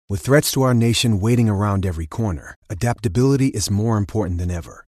With threats to our nation waiting around every corner, adaptability is more important than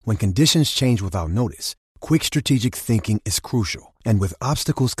ever. When conditions change without notice, quick strategic thinking is crucial. And with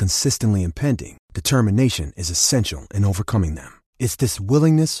obstacles consistently impending, determination is essential in overcoming them. It's this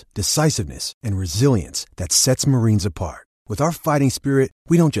willingness, decisiveness, and resilience that sets Marines apart. With our fighting spirit,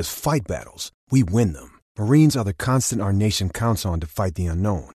 we don't just fight battles, we win them. Marines are the constant our nation counts on to fight the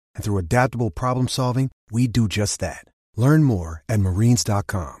unknown. And through adaptable problem solving, we do just that. Learn more at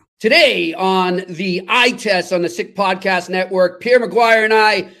marines.com. Today on the Eye Test on the Sick Podcast Network, Pierre McGuire and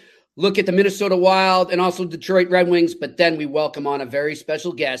I look at the Minnesota Wild and also Detroit Red Wings, but then we welcome on a very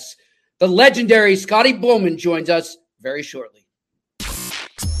special guest. The legendary Scotty Bowman joins us very shortly.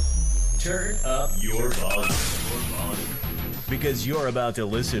 Turn up your volume, because you're about to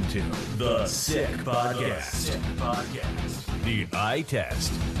listen to the Sick Podcast. The Eye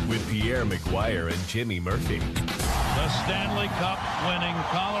Test with Pierre McGuire and Jimmy Murphy. The Stanley Cup winning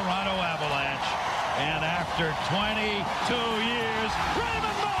Colorado Avalanche. And after 22 years,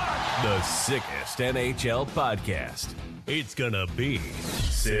 Raymond Mark! The sickest NHL podcast. It's gonna be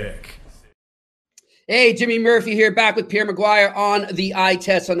sick. Hey, Jimmy Murphy here, back with Pierre McGuire on the Eye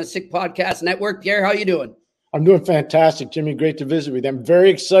Test on the Sick Podcast Network. Pierre, how you doing? I'm doing fantastic, Jimmy. Great to visit with you. I'm very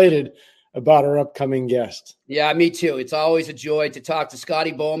excited about our upcoming guest. Yeah, me too. It's always a joy to talk to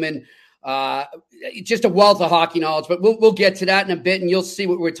Scotty Bowman. Just a wealth of hockey knowledge, but we'll get to that in a bit, and you'll see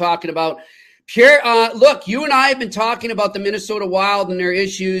what we're talking about. Pierre, look, you and I have been talking about the Minnesota Wild and their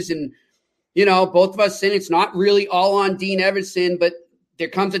issues, and, you know, both of us saying it's not really all on Dean Everson, but there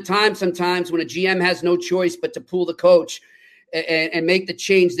comes a time sometimes when a GM has no choice but to pull the coach and make the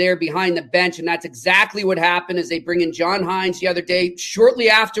change there behind the bench. And that's exactly what happened as they bring in John Hynes the other day, shortly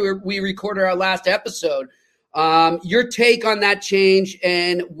after we recorded our last episode. Your take on that change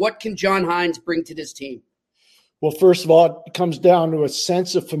and what can John Hynes bring to this team? Well, first of all, it comes down to a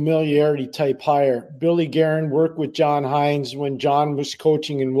sense of familiarity type hire. Billy Guerin worked with John Hynes when John was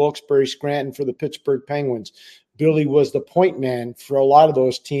coaching in Wilkes-Barre Scranton for the Pittsburgh Penguins. Billy was the point man for a lot of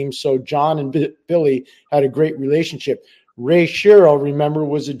those teams, so John and Billy had a great relationship. Ray Shero, remember,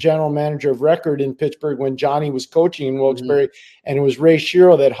 was the general manager of record in Pittsburgh when Johnny was coaching in Wilkes-Barre, and it was Ray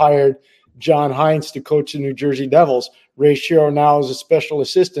Shero that hired John Hynes to coach the New Jersey Devils. Ray Shero now is a special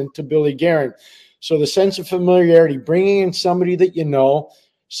assistant to Billy Guerin. So the sense of familiarity, bringing in somebody that you know,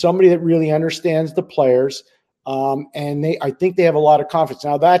 somebody that really understands the players, and I think they have a lot of confidence.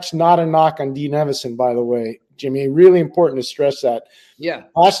 Now, that's not a knock on Dean Evason, by the way, Jimmy. Really important to stress that. Yeah.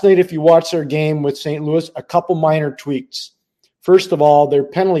 Last night, if you watch their game with St. Louis, a couple minor tweaks. First of all, their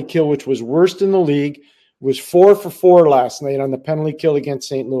penalty kill, which was worst in the league, was 4 for 4 last night on the penalty kill against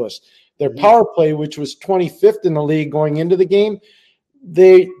St. Louis. Their power play, which was 25th in the league going into the game,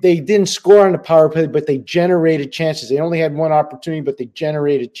 they didn't score on the power play, but they generated chances. They only had one opportunity, but they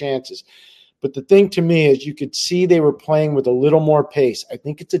generated chances. But the thing to me is you could see they were playing with a little more pace. I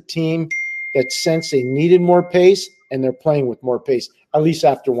think it's a team that sensed they needed more pace, and they're playing with more pace, at least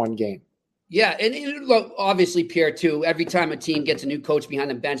after one game. Yeah, and look, obviously, Pierre, too, every time a team gets a new coach behind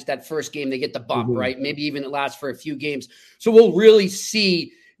the bench, that first game, they get the bump, right? Maybe even it lasts for a few games. So we'll really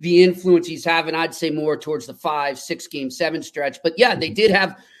see the influence he's having, I'd say more towards the 5, 6 game, 7 stretch. But yeah, they did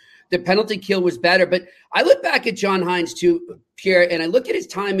have the penalty kill was better. But I look back at John Hynes too, Pierre, and I look at his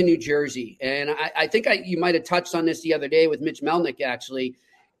time in New Jersey. And I think you might have touched on this the other day with Mitch Melnick, actually.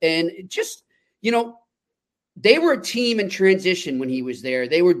 And just, you know, they were a team in transition when he was there.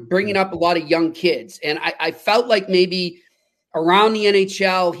 They were bringing up a lot of young kids. And I felt like maybe around the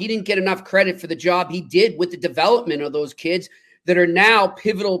NHL, he didn't get enough credit for the job he did with the development of those kids that are now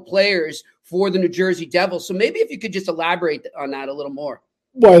pivotal players for the New Jersey Devils. So maybe if you could just elaborate on that a little more.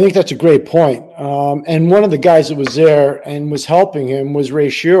 Well, I think that's a great point. And one of the guys that was there and was helping him was Ray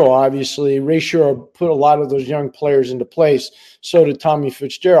Shero, obviously. Ray Shero put a lot of those young players into place. So did Tommy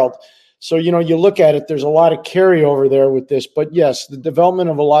Fitzgerald. So, you know, you look at it, there's a lot of carryover there with this. But, yes, the development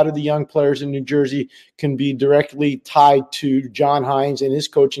of a lot of the young players in New Jersey can be directly tied to John Hynes and his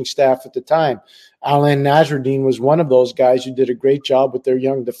coaching staff at the time. Alain Nasreddine was one of those guys who did a great job with their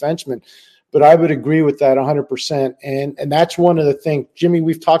young defensemen. But I would agree with that 100%. And that's one of the things, Jimmy,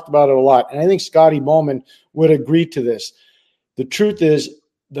 we've talked about it a lot. And I think Scotty Bowman would agree to this. The truth is,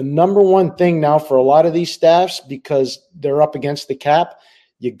 the number one thing now for a lot of these staffs, because they're up against the cap,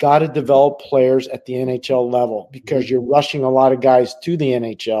 you got to develop players at the NHL level because you're rushing a lot of guys to the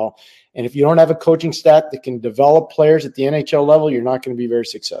NHL. And if you don't have a coaching staff that can develop players at the NHL level, you're not going to be very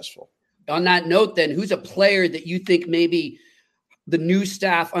successful. On that note, then, who's a player that you think maybe the new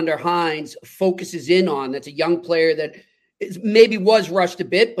staff under Hynes focuses in on? That's a young player that maybe was rushed a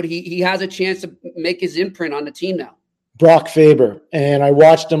bit, but he has a chance to make his imprint on the team now. Brock Faber. And I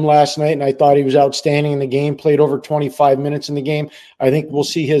watched him last night, and I thought he was outstanding in the game, played over 25 minutes in the game. I think we'll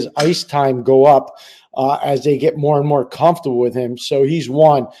see his ice time go up as they get more and more comfortable with him. So he's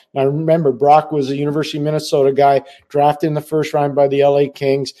one. Now, remember, Brock was a University of Minnesota guy, drafted in the first round by the LA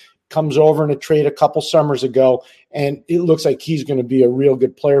Kings, comes over in a trade a couple summers ago, and it looks like he's going to be a real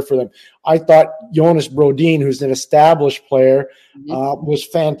good player for them. I thought Jonas Brodin, who's an established player, was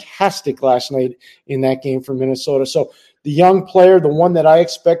fantastic last night in that game for Minnesota. So the young player, the one that I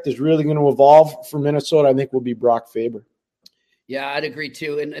expect is really going to evolve for Minnesota, I think will be Brock Faber. Yeah, I'd agree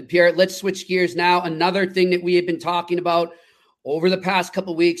too. And Pierre, let's switch gears now. Another thing that we have been talking about over the past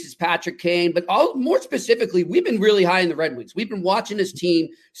couple of weeks is Patrick Kane, but more specifically, we've been really high in the Red Wings. We've been watching this team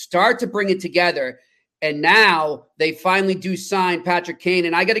start to bring it together, and now they finally do sign Patrick Kane.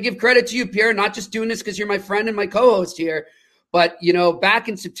 And I got to give credit to you, Pierre, not just doing this because you're my friend and my co-host here, but, back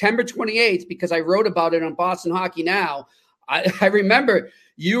in September 28th, because I wrote about it on Boston Hockey Now, I remember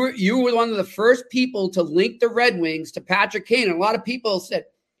you were one of the first people to link the Red Wings to Patrick Kane. And a lot of people said,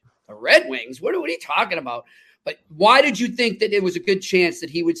 the Red Wings? What are you talking about? But why did you think that it was a good chance that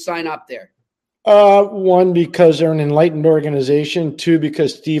he would sign up there? One, because they're an enlightened organization. Two,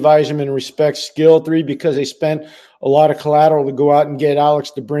 because Steve Yzerman respects skill. Three, because they spent a lot of collateral to go out and get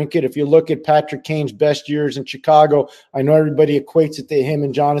Alex DeBrincat. If you look at Patrick Kane's best years in Chicago, I know everybody equates it to him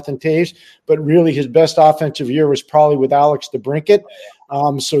and Jonathan Toews, but really his best offensive year was probably with Alex DeBrincat.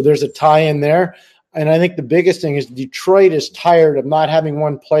 So there's a tie-in there. And I think the biggest thing is Detroit is tired of not having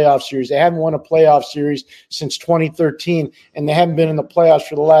won playoff series. They haven't won a playoff series since 2013, and they haven't been in the playoffs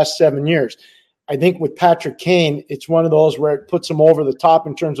for the last 7 years. I think with Patrick Kane, it's one of those where it puts them over the top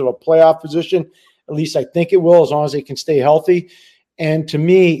in terms of a playoff position. At least I think it will, as long as they can stay healthy. And to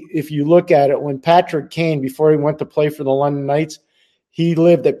me, if you look at it, when Patrick Kane, before he went to play for the London Knights, he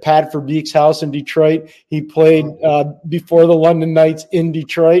lived at Pat Verbeek's house in Detroit. He played before the London Knights in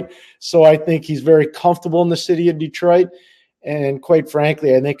Detroit. So I think he's very comfortable in the city of Detroit. And quite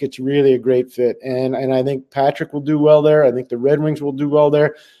frankly, I think it's really a great fit. And I think Patrick will do well there. I think the Red Wings will do well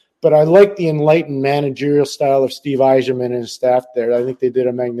there. But I like the enlightened managerial style of Steve Yzerman and his staff there. I think they did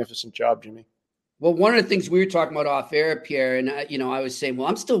a magnificent job, Jimmy. Well, one of the things we were talking about off air, Pierre, and I was saying, well,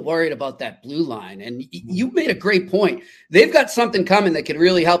 I'm still worried about that blue line. And you made a great point. They've got something coming that could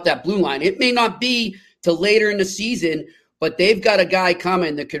really help that blue line. It may not be till later in the season, but they've got a guy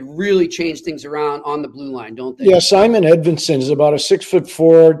coming that could really change things around on the blue line, don't they? Yeah, Simon Edvinsson is about a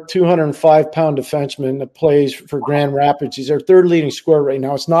 6'4", 205-pound defenseman that plays for Grand Rapids. He's their third leading scorer right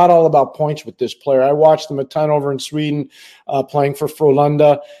now. It's not all about points with this player. I watched him a ton over in Sweden playing for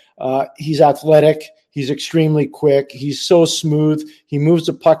Frölunda. He's athletic. He's extremely quick. He's so smooth. He moves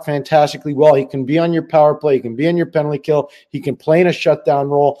the puck fantastically well. He can be on your power play. He can be on your penalty kill. He can play in a shutdown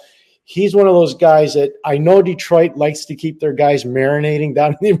role. He's one of those guys that I know Detroit likes to keep their guys marinating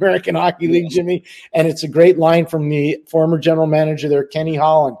down in the American Hockey League, Jimmy. And it's a great line from the former general manager there, Kenny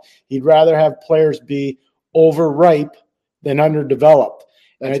Holland. He'd rather have players be overripe than underdeveloped.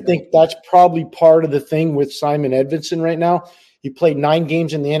 And I think that's probably part of the thing with Simon Edvinsson right now. He played 9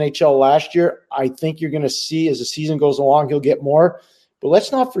 games in the NHL last year. I think you're going to see as the season goes along, he'll get more. But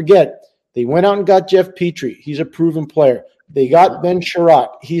let's not forget, they went out and got Jeff Petrie. He's a proven player. They got Ben Sherratt.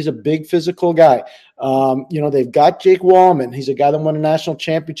 He's a big physical guy. They've got Jake Wallman. He's a guy that won a national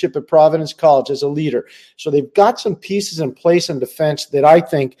championship at Providence College as a leader. So they've got some pieces in place in defense that I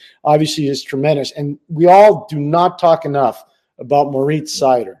think obviously is tremendous. And we all do not talk enough about Moritz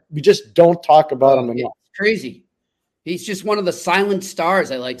Seider. We just don't talk about him enough. It's crazy. He's just one of the silent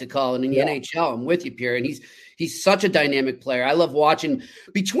stars, I like to call it, in the NHL. I'm with you, Pierre. And he's such a dynamic player. I love watching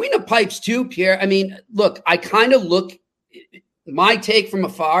between the pipes too, Pierre. I mean, look, I kind of look – my take from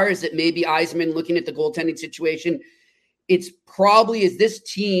afar is that maybe Yzerman, looking at the goaltending situation, it's probably is this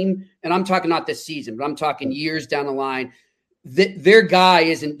team, and I'm talking not this season, but I'm talking years down the line, that their guy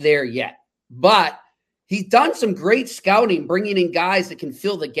isn't there yet. But he's done some great scouting, bringing in guys that can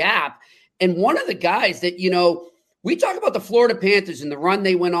fill the gap. And one of the guys that, we talk about the Florida Panthers and the run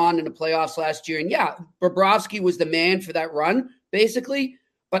they went on in the playoffs last year. And yeah, Bobrovsky was the man for that run, basically.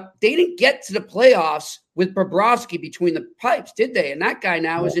 But they didn't get to the playoffs with Bobrovsky between the pipes, did they? And that guy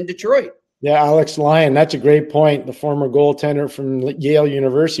now is in Detroit. Yeah, Alex Lyon, that's a great point. The former goaltender from Yale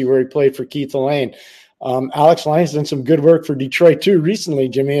University where he played for Keith Elaine. Alex Lyon's done some good work for Detroit too recently,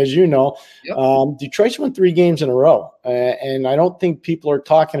 Jimmy, as you know. Yep. Detroit's won 3 games in a row. And I don't think people are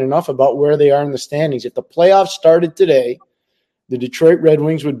talking enough about where they are in the standings. If the playoffs started today, the Detroit Red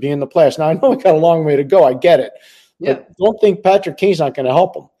Wings would be in the playoffs. Now, I know we got a long way to go. I get it. But don't think Patrick Kane's not going to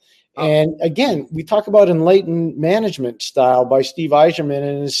help them. And again, we talk about enlightened management style by Steve Yzerman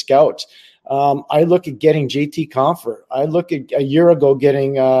and his scouts. I look at getting JT Comfort. I look at a year ago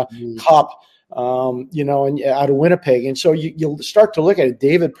getting Kopp, and out of Winnipeg. And so you'll start to look at it.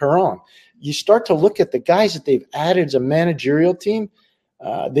 David Perron. You start to look at the guys that they've added as a managerial team.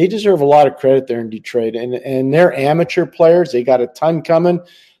 They deserve a lot of credit there in Detroit. And they're amateur players. They got a ton coming.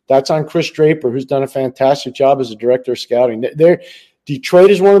 That's on Chris Draper, who's done a fantastic job as a director of scouting. Detroit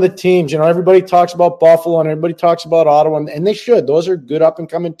is one of the teams. Everybody talks about Buffalo and everybody talks about Ottawa, and they should. Those are good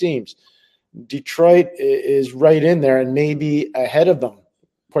up-and-coming teams. Detroit is right in there and maybe ahead of them,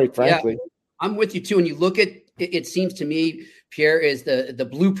 quite frankly. Yeah, I'm with you, too. And you look at it seems to me, Pierre, is the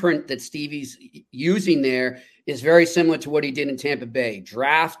blueprint that Stevie's using there is very similar to what he did in Tampa Bay.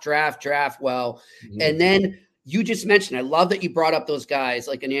 Draft well. Mm-hmm. And then you just mentioned, I love that you brought up those guys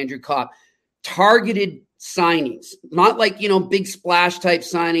like an Andrew Kopp, targeted signings, not like, big splash type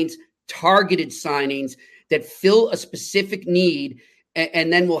signings, targeted signings that fill a specific need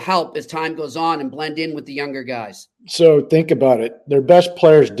and then will help as time goes on and blend in with the younger guys. So think about it. Their best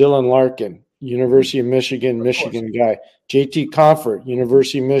player is Dylan Larkin, University of Michigan guy. JT Comfort,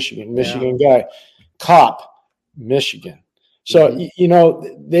 University of Michigan guy. Kopp, Michigan. So,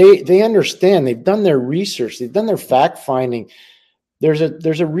 they understand. They've done their research. They've done their fact finding. There's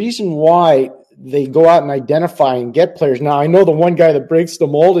a reason why they go out and identify and get players. Now, I know the one guy that breaks the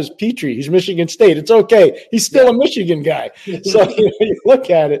mold is Petrie. He's Michigan State. It's okay. He's still a Michigan guy. So you look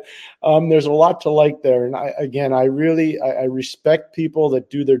at it. There's a lot to like there. And I respect people that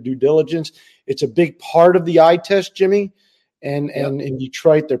do their due diligence. It's a big part of the eye test, Jimmy. And in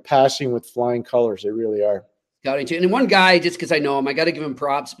Detroit, they're passing with flying colors. They really are. And one guy, just because I know him, I got to give him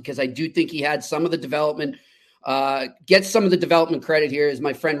props because I do think he had some of the development, gets some of the development credit here is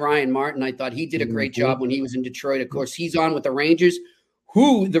my friend Ryan Martin. I thought he did a great job when he was in Detroit. Of course, he's on with the Rangers,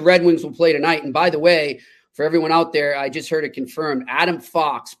 who the Red Wings will play tonight. And by the way, for everyone out there, I just heard it confirmed. Adam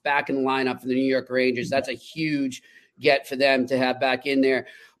Fox back in the lineup for the New York Rangers. That's a huge get for them to have back in there.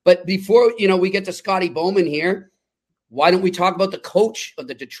 But before, we get to Scotty Bowman here, why don't we talk about the coach of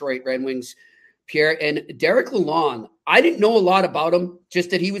the Detroit Red Wings, Pierre, and Derek Lalonde? I didn't know a lot about him, just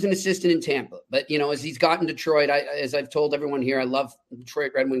that he was an assistant in Tampa. But, as he's gotten Detroit, as I've told everyone here, I love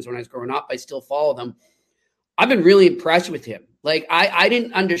Detroit Red Wings when I was growing up. I still follow them. I've been really impressed with him. Like, I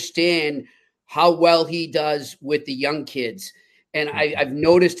didn't understand how well he does with the young kids. And I've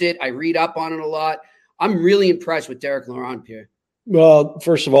noticed it. I read up on it a lot. I'm really impressed with Derek Lalonde, Pierre. Well,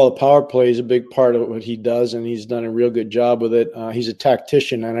 first of all, the power play is a big part of what he does, and he's done a real good job with it. He's a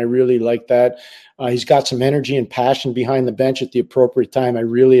tactician, and I really like that. He's got some energy and passion behind the bench at the appropriate time. I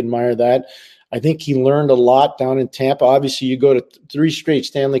really admire that. I think he learned a lot down in Tampa. Obviously, you go to 3 straight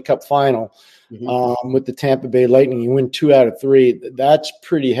Stanley Cup final with the Tampa Bay Lightning. You win 2 out of 3. That's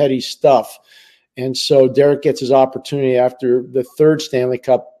pretty heady stuff. And so Derek gets his opportunity after the 3rd Stanley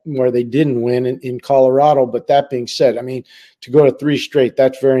Cup where they didn't win in Colorado. But that being said, I mean, to go to 3 straight,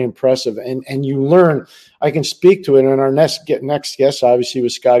 that's very impressive. And you learn, I can speak to it. And our next guest, obviously,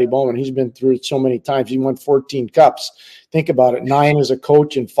 was Scotty Bowman. He's been through it so many times. He won 14 cups. Think about it, 9 as a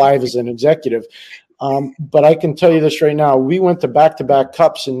coach and 5 as an executive. But I can tell you this right now. We went to back-to-back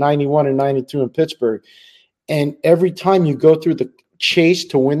cups in 91 and 92 in Pittsburgh. And every time you go through the chase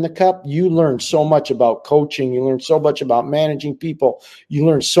to win the cup, you learn so much about coaching. You learn so much about managing people. You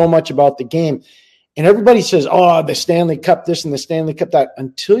learn so much about the game. And everybody says, oh, the Stanley Cup this and the Stanley Cup that.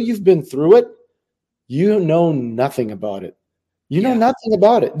 Until you've been through it, you know nothing about it. You know nothing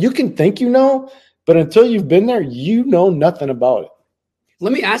about it. You can think you know, but until you've been there, you know nothing about it.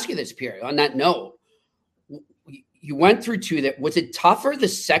 Let me ask you this, Pierre, on that note. You went through 2 that. Was it tougher the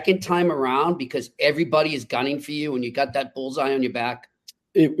second time around because everybody is gunning for you and you got that bullseye on your back?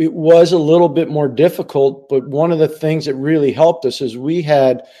 It was a little bit more difficult, but one of the things that really helped us is we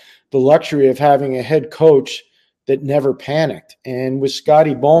had the luxury of having a head coach that never panicked. And with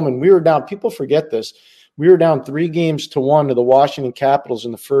Scotty Bowman, we were down. People forget this. We were down 3-1 to the Washington Capitals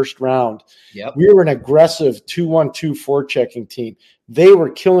in the first round. Yep. We were an aggressive 2-1-2 forechecking team. They were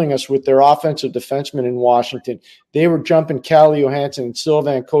killing us with their offensive defensemen in Washington. They were jumping Calle Johansson and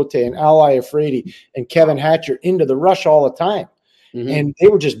Sylvain Cote and Ali Afridi and Kevin Hatcher into the rush all the time. Mm-hmm. And they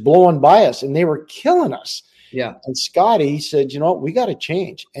were just blowing by us, and they were killing us. Yeah. And Scotty said, you know what, we got to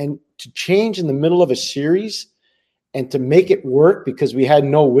change. And to change in the middle of a series and to make it work because we had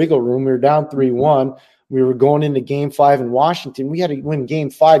no wiggle room. We were down 3-1. We were going into Game 5 in Washington. We had to win Game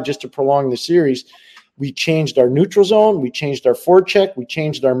 5 just to prolong the series. We changed our neutral zone. We changed our forecheck. We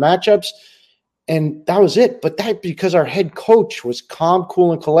changed our matchups. And that was it. But that because our head coach was calm,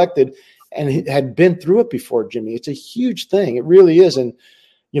 cool, and collected and had been through it before, Jimmy. It's a huge thing. It really is. And,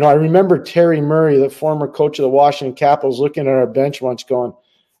 I remember Terry Murray, the former coach of the Washington Capitals, looking at our bench once going,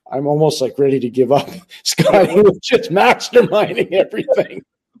 I'm almost like ready to give up. Scotty was just masterminding everything.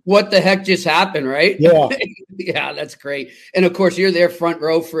 What the heck just happened, right? Yeah. Yeah, that's great. And of course, you're there front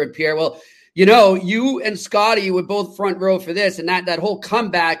row for it, Pierre. Well, you know, you and Scotty were both front row for this, and that whole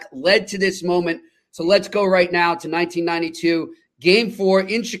comeback led to this moment. So let's go right now to 1992, Game 4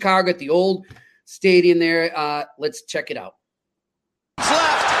 in Chicago at the old stadium there. Let's check it out.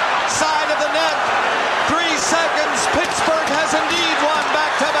 Left side of the net, 3 seconds. Pittsburgh has indeed won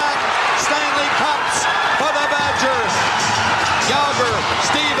back-to-back Stanley Cups for the Badgers. Yauger,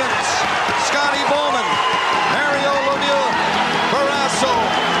 Stevens, Scotty Bowman, Mario Lemieux, Barrasso,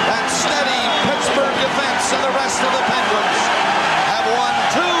 that steady Pittsburgh defense and the rest of the Penguins have won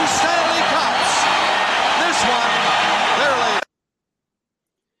 2 Stanley Cups. This one, they're late.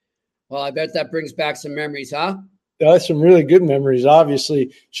 Well, I bet that brings back some memories, huh? That's some really good memories.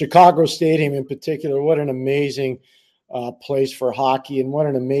 Obviously, Chicago Stadium in particular, what an amazing place for hockey and what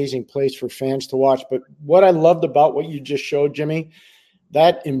an amazing place for fans to watch. But what I loved about what you just showed, Jimmy,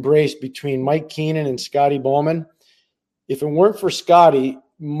 that embrace between Mike Keenan and Scotty Bowman. If it weren't for Scotty,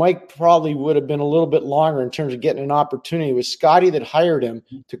 Mike probably would have been a little bit longer in terms of getting an opportunity. It was Scotty that hired him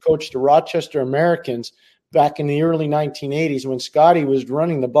to coach the Rochester Americans back in the early 1980s when Scotty was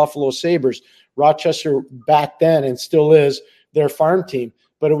running the Buffalo Sabres. Rochester back then, and still is, their farm team.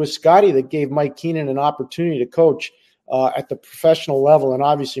 But it was Scotty that gave Mike Keenan an opportunity to coach at the professional level. And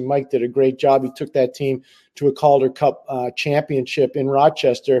obviously Mike did a great job. He took that team to a Calder Cup championship in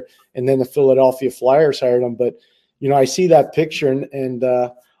Rochester, and then the Philadelphia Flyers hired him. But, you know, I see that picture, and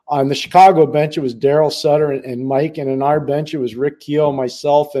on the Chicago bench, it was Darryl Sutter and Mike, and on our bench, it was Rick Keough,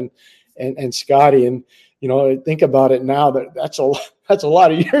 myself, and Scotty. And, you know, think about it now, that's a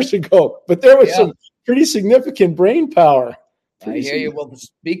lot of years ago, but there was some pretty significant brain power. I hear you. Well,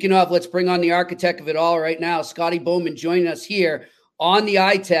 speaking of, let's bring on the architect of it all right now, Scotty Bowman, joining us here on the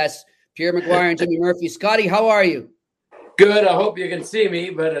eye test. Pierre McGuire and Jimmy Murphy. Scotty, how are you? Good. I hope you can see me,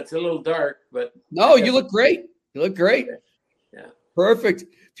 but it's a little dark. But no, you look great. You look great. Yeah. Perfect.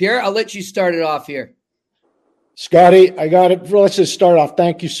 Pierre, I'll let you start it off here. Scotty, I got it. Let's just start off.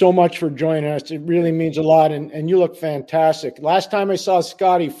 Thank you so much for joining us. It really means a lot, and you look fantastic. Last time I saw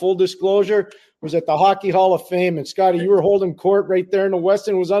Scotty, full disclosure, was at the Hockey Hall of Fame, and Scotty, you were holding court right there in the Westin.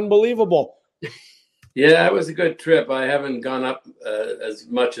 It was unbelievable. Yeah, it was a good trip. I haven't gone up as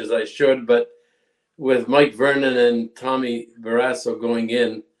much as I should, but with Mike Vernon and Tommy Barrasso going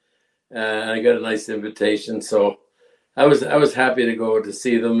in, I got a nice invitation. So I was happy to go to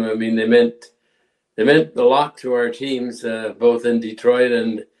see them. I mean, they meant a lot to our teams, both in Detroit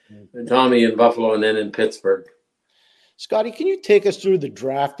and Tommy in Buffalo and then in Pittsburgh. Scotty, can you take us through the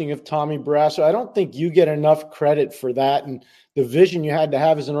drafting of Tommy Barrasso? I don't think you get enough credit for that and the vision you had to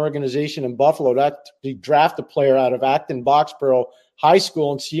have as an organization in Buffalo to draft a player out of Acton Boxborough High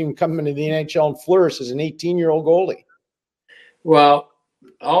School and see him come into the NHL and flourish as an 18-year-old goalie. Well,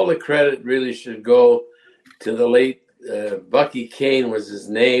 all the credit really should go to the late Bucky Kane was his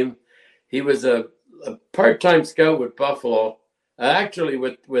name. He was a part-time scout with Buffalo, actually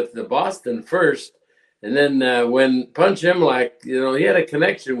with the Boston first. And then when Punch Imlach, he had a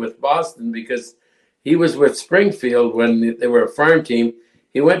connection with Boston because he was with Springfield when they were a farm team.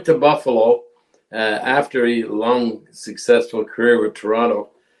 He went to Buffalo after a long, successful career with Toronto.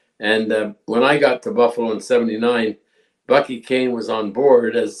 And when I got to Buffalo in 79, Bucky Kane was on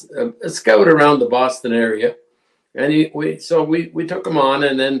board as a scout around the Boston area. And we took him on,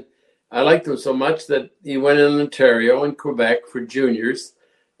 and then I liked him so much that he went in Ontario and Quebec for juniors.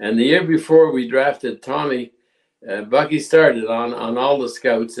 And the year before we drafted Tommy, Bucky started on all the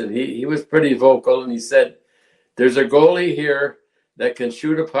scouts, and he was pretty vocal, and he said, there's a goalie here that can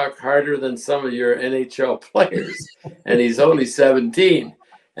shoot a puck harder than some of your NHL players, and he's only 17.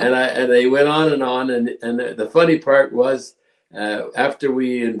 And they went on, and the funny part was after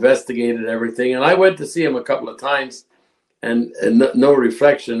we investigated everything, and I went to see him a couple of times, and no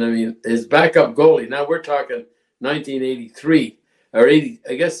reflection. I mean, his backup goalie, now we're talking 1983. Or 80,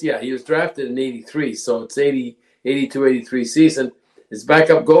 I guess, yeah, he was drafted in 83, so it's 82, 83 season. His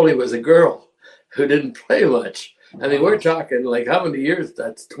backup goalie was a girl who didn't play much. I mean, we're talking like how many years?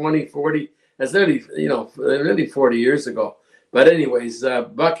 That's 20, 40. That's nearly 40 years ago. But anyways,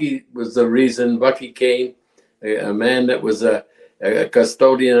 Bucky was the reason. Bucky Kane, a man that was a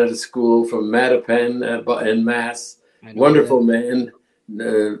custodian at a school from Mattapan in Mass. Wonderful man,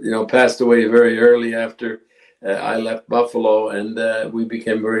 passed away very early after I left Buffalo, and we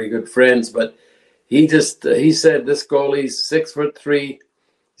became very good friends. But he said, this goalie's 6'3".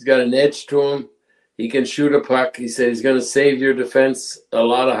 He's got an edge to him. He can shoot a puck. He said he's going to save your defense a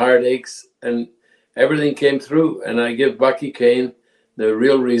lot of heartaches, and everything came through. And I give Bucky Kane the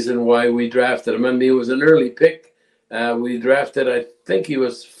real reason why we drafted him. I mean, he was an early pick. We drafted, I think he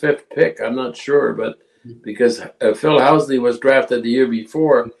was 5th pick. I'm not sure, but because Phil Housley was drafted the year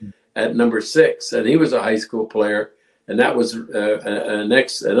before at number 6, and he was a high school player. And that was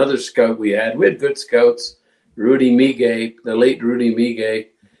another scout we had. We had good scouts. Rudy Miguel, the late Rudy Miguel,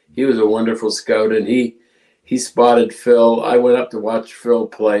 he was a wonderful scout, and he spotted Phil. I went up to watch Phil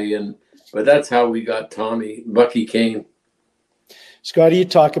play, but that's how we got Bucky Kane. Scotty, you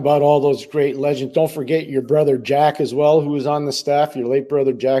talk about all those great legends. Don't forget your brother Jack as well, who was on the staff, your late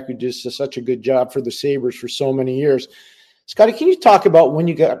brother Jack, who did such a good job for the Sabres for so many years. Scotty, can you talk about when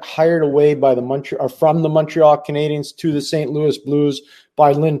you got hired away by from the Montreal Canadiens to the St. Louis Blues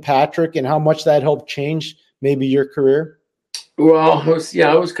by Lynn Patrick, and how much that helped change maybe your career? Well,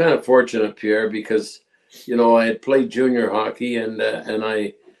 I was kind of fortunate, Pierre, because I had played junior hockey, and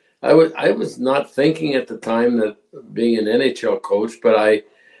I was not thinking at the time that being an NHL coach, but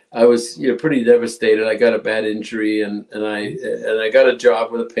I was pretty devastated. I got a bad injury, and I got a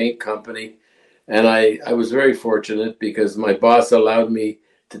job with a paint company. And I was very fortunate because my boss allowed me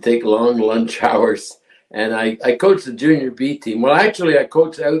to take long lunch hours. And I coached the junior B team. Well, actually, I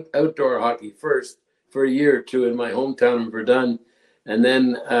coached outdoor hockey first for a year or two in my hometown in Verdun. And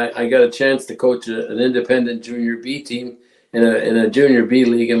then I got a chance to coach an independent junior B team in a junior B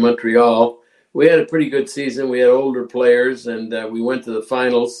league in Montreal. We had a pretty good season. We had older players, and we went to the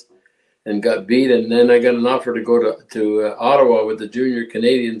finals and got beat. And then I got an offer to go to Ottawa with the junior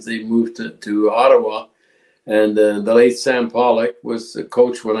Canadians. They moved to Ottawa. And the late Sam Pollock was the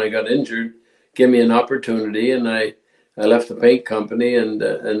coach when I got injured, gave me an opportunity, and I left the paint company. And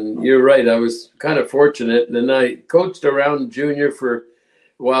you're right, I was kind of fortunate. And then I coached around junior for,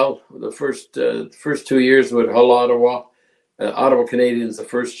 the first 2 years with Hull Ottawa, Ottawa Canadians the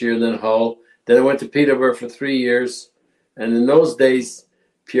first year, and then Hull. Then I went to Peterborough for 3 years. And in those days,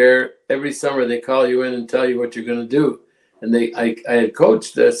 Pierre, every summer they call you in and tell you what you're going to do. And I had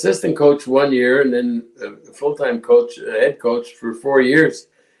coached, assistant coach 1 year, and then a full-time coach, head coach for 4 years.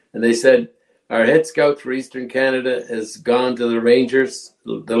 And they said, our head scout for Eastern Canada has gone to the Rangers,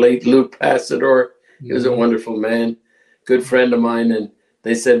 the late Luke Passador. He was a wonderful man, good friend of mine. And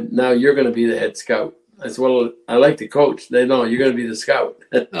they said, now you're going to be the head scout. I said, well, I like to coach. They know you're going to be the scout.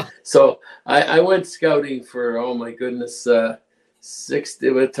 So I went scouting for, oh my goodness,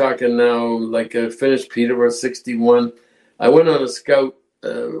 60, we're talking now, like I finished Peterborough 61. I went on a scout,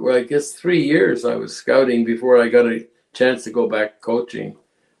 I guess 3 years I was scouting before I got a chance to go back coaching.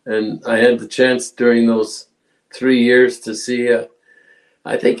 And I had the chance during those 3 years to see,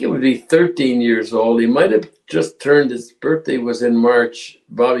 I think it would be 13 years old. He might have just turned, his birthday was in March,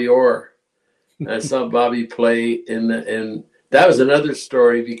 Bobby Orr. I saw Bobby play and that was another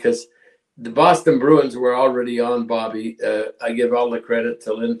story because the Boston Bruins were already on Bobby. I give all the credit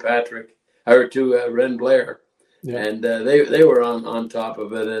to Lynn Patrick, or to Ren Blair. Yeah. And they were on top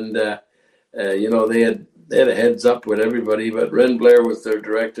of it. And, they had a heads up with everybody, but Ren Blair was their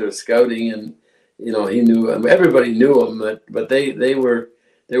director of scouting, and, he knew him. Everybody knew him, but they were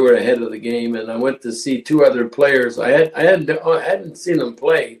ahead of the game. And I went to see 2 other players. I hadn't seen them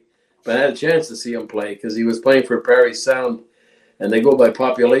play, but I had a chance to see him play because he was playing for Parry Sound. And they go by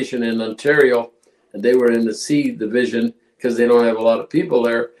population in Ontario, and they were in the C division because they don't have a lot of people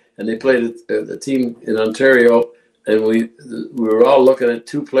there. And they played the team in Ontario, and we were all looking at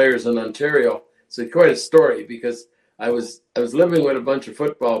 2 players in Ontario. So quite a story because I was living with a bunch of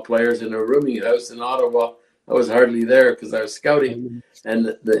football players in a rooming house in Ottawa. I was hardly there because I was scouting, and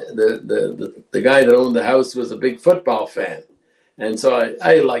the guy that owned the house was a big football fan. And so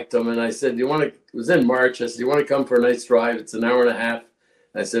I liked him, and I said, it was in March. I said, you want to come for a nice drive? It's an hour and a half.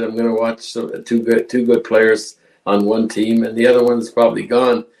 I said, I'm going to watch two good players on one team, and the other one's probably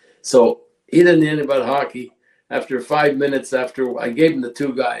gone. So he didn't know anything about hockey. After 5 minutes, after I gave him the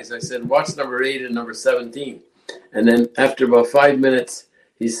 2 guys, I said, watch number 8 and number 17. And then after about 5 minutes,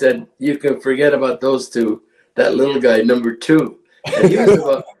 he said, you can forget about those 2. That little guy, number 2.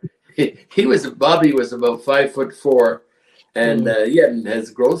 And he was Bobby was about 5'4". And he hadn't had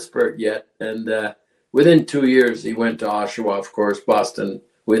his growth spurt yet. And within 2 years, he went to Oshawa, of course, Boston,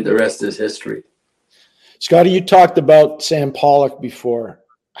 with the rest is history. Scotty, you talked about Sam Pollock before.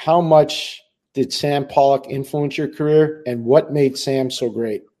 How much did Sam Pollock influence your career, and what made Sam so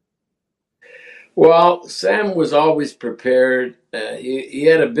great? Well, Sam was always prepared. He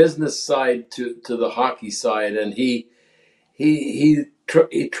had a business side to the hockey side, and he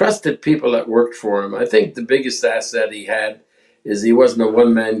trusted people that worked for him. I think the biggest asset he had is he wasn't a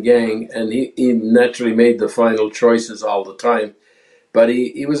one-man gang, and he naturally made the final choices all the time. but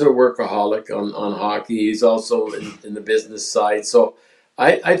he was a workaholic on hockey. He's also in the business side. So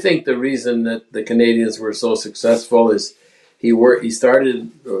I think the reason that the Canadians were so successful is he started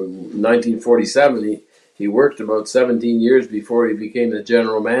in 1947. He worked about 17 years before he became the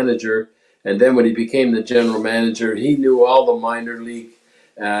general manager. And then when he became the general manager, he knew all the minor league.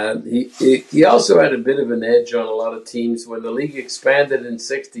 He also had a bit of an edge on a lot of teams. When the league expanded in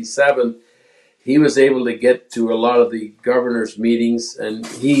 '67, he was able to get to a lot of the governors' meetings, and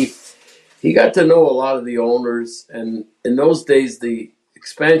he got to know a lot of the owners. And in those days, the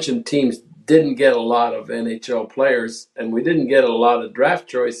expansion teams didn't get a lot of NHL players, and we didn't get a lot of draft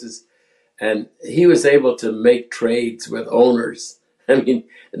choices. And he was able to make trades with owners. I mean,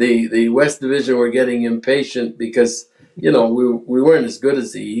 the West Division were getting impatient because, we weren't as good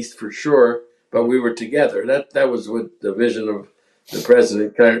as the East for sure, but we were together. That was what the vision of the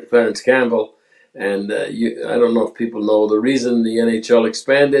president, Clarence Campbell. And I don't know if people know, the reason the NHL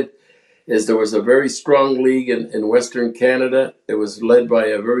expanded is there was a very strong league in Western Canada. It was led by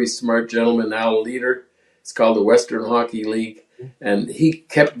a very smart gentleman, Al Leader. It's called the Western Hockey League. And he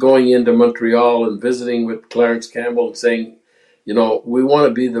kept going into Montreal and visiting with Clarence Campbell and saying, we want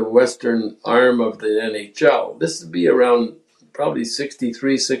to be the Western arm of the NHL. This would be around probably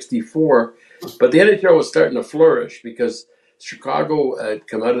 63, 64. But the NHL was starting to flourish because Chicago had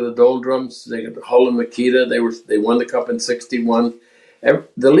come out of the doldrums. They got Hull and Makita. They won the cup in '61.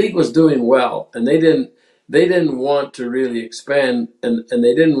 The league was doing well, and they didn't want to really expand, and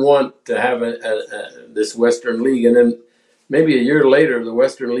they didn't want to have this Western League. And then maybe a year later, the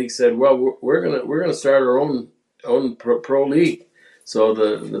Western League said, "Well, we're gonna start our own pro league." So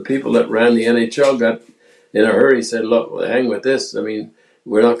the people that ran the NHL got in a hurry. Said, "Look, hang with this. I mean,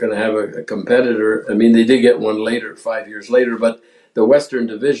 we're not going to have a competitor." I mean, they did get one later, 5 years later, but the Western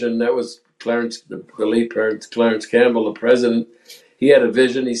Division, that was the late Clarence Campbell, the president. He had a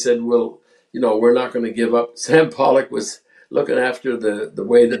vision. He said, "Well, we're not going to give up." Sam Pollock was looking after the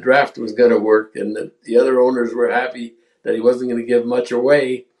way the draft was going to work, and the other owners were happy that he wasn't going to give much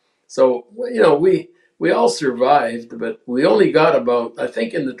away. So, we all survived, but we only got about, I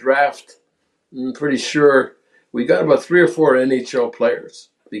think in the draft, I'm pretty sure, we got about 3 or 4 NHL players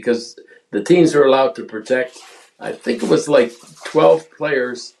because the teams are allowed to protect. I think it was like 12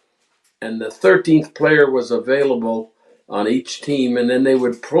 players, and the 13th player was available on each team, and then they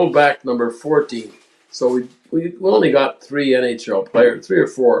would pull back number 14. So we only got 3 NHL players, 3 or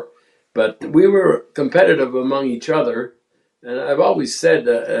 4, but we were competitive among each other. And I've always said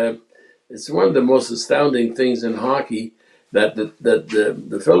it's one of the most astounding things in hockey that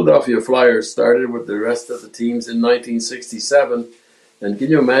the Philadelphia Flyers started with the rest of the teams in 1967. And can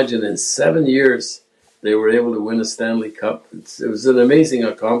you imagine, in 7 years, they were able to win a Stanley Cup? It was an amazing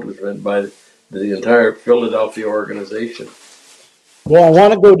accomplishment by the entire Philadelphia organization. Well, I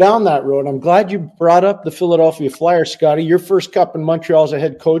want to go down that road. I'm glad you brought up the Philadelphia Flyers, Scotty. Your first cup in Montreal as a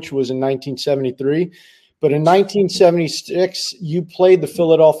head coach was in 1973. But in 1976, you played the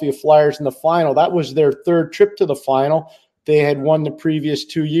Philadelphia Flyers in the final. That was their 3rd trip to the final. They had won the previous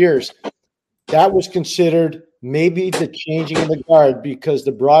 2 years. That was considered maybe the changing of the guard because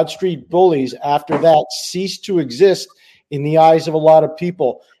the Broad Street Bullies, after that, ceased to exist in the eyes of a lot of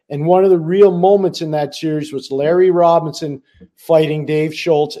people. And one of the real moments in that series was Larry Robinson fighting Dave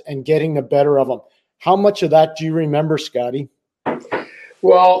Schultz and getting the better of him. How much of that do you remember, Scotty?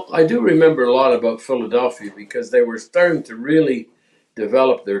 Well, I do remember a lot about Philadelphia because they were starting to really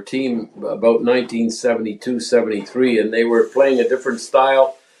develop their team about 1972-73, and they were playing a different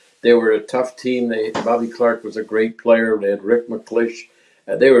style. They were a tough team. Bobby Clark was a great player. They had Rick McClish.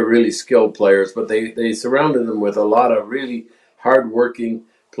 They were really skilled players, but they surrounded them with a lot of really hard-working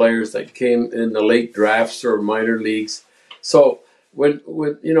players that came in the late drafts or minor leagues. So when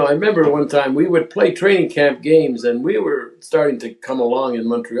I remember one time we would play training camp games, and we were starting to come along in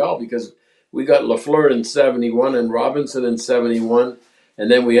Montreal because we got Lafleur in 71 and Robinson in 71,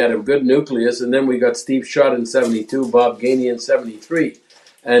 and then we had a good nucleus, and then we got Steve Shutt in 72, Bob Gainey in 73.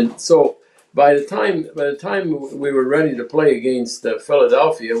 And so by the time we were ready to play against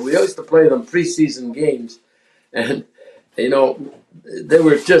Philadelphia, we used to play them preseason games, and they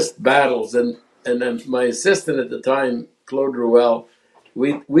were just battles. And then my assistant at the time, Claude Ruel,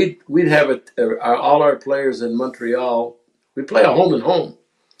 we'd have all our players in Montreal. We'd play a home and home,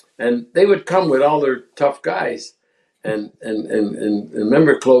 and they would come with all their tough guys. And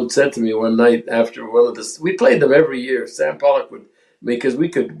remember, Claude said to me one night after one of this, we played them every year. Sam Pollock would, because we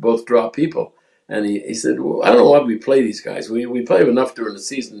could both draw people. And he said, well, I don't know why we play these guys. We play them enough during the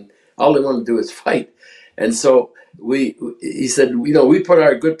season. All they want to do is fight. And so he said, we put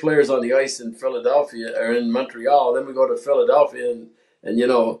our good players on the ice in Philadelphia or in Montreal. Then we go to Philadelphia And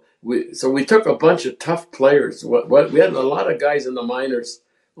we took a bunch of tough players. What we had a lot of guys in the minors.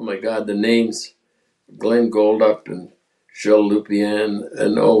 Oh my God, the names: Glenn Goldup and Joe Lupien,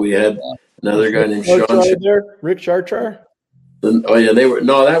 and we had another guy named Sean. Rick Charchar. Oh yeah, they were.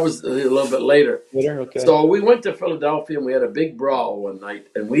 No, that was a little bit later. Okay. So we went to Philadelphia and we had a big brawl one night,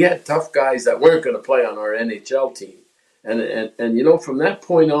 and we had tough guys that weren't going to play on our NHL team, and from that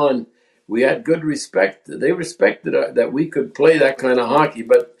point on, we had good respect. They respected that we could play that kind of hockey.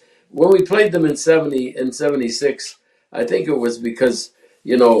 But when we played them in 70 and 76, I think it was because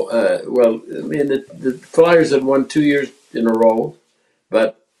the Flyers had won 2 years in a row,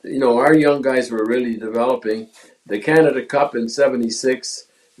 but our young guys were really developing. The Canada Cup in 76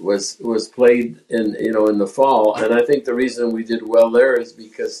 was played in the fall, and I think the reason we did well there is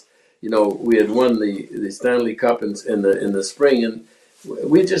because we had won the Stanley Cup in the spring, and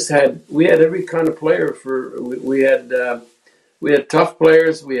we had every kind of player. We had tough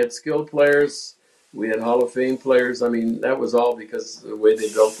players, we had skilled players, we had Hall of Fame players. I mean, that was all because of the way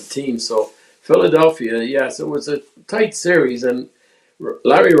they built the team. So Philadelphia, yes, it was a tight series, and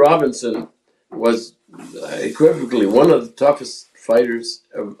Larry Robinson was equivocally one of the toughest fighters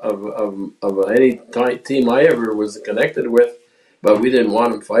of any team I ever was connected with, but we didn't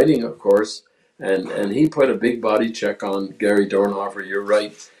want him fighting, of course, and he put a big body check on Gary Dornhofer, you're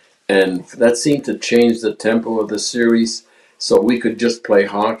right, and that seemed to change the tempo of the series so we could just play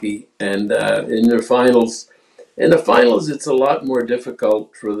hockey. And in the finals, it's a lot more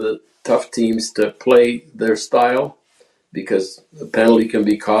difficult for the tough teams to play their style because the penalty can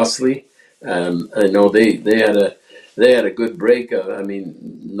be costly. I know they had a good break.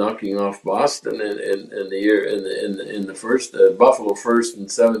 Knocking off Boston in the year in the first Buffalo first in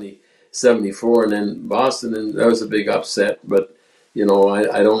 74, and then Boston, and that was a big upset. But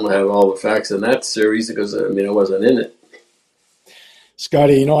I don't have all the facts in that series because I wasn't in it.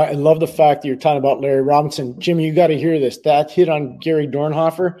 Scotty, I love the fact that you're talking about Larry Robinson. Jimmy, you got to hear this. That hit on Gary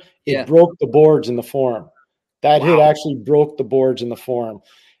Dornhofer, it broke the boards in the Forum. That hit actually broke the boards in the Forum.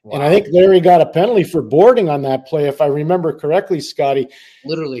 Wow. And I think Larry got a penalty for boarding on that play, if I remember correctly, Scotty.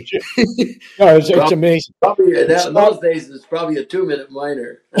 Literally. No, it's amazing. Probably in those days, it's probably a 2-minute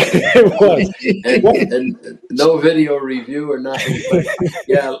minor. It was. and no video review or nothing. But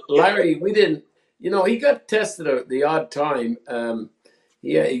yeah, Larry, we didn't, he got tested at the odd time.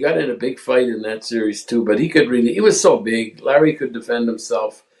 He got in a big fight in that series too, but he was so big. Larry could defend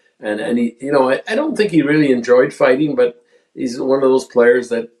himself. And he, I don't think he really enjoyed fighting, but he's one of those players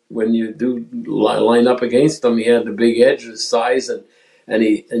that when you do line up against him, he had the big edge, his size, and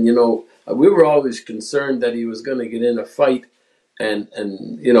we were always concerned that he was going to get in a fight, and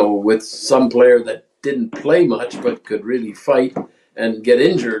with some player that didn't play much but could really fight and get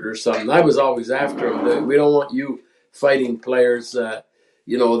injured or something. I was always after him. We don't want you fighting players,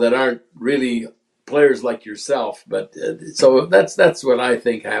 that aren't really players like yourself. But so that's what I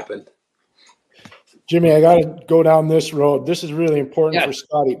think happened. Jimmy, I got to go down this road. This is really important for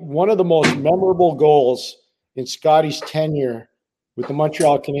Scotty. One of the most memorable goals in Scotty's tenure with the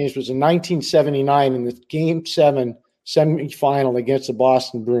Montreal Canadiens was in 1979 in the Game 7 semifinal against the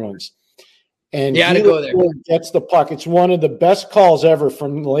Boston Bruins. And he go there. Gets the puck. It's one of the best calls ever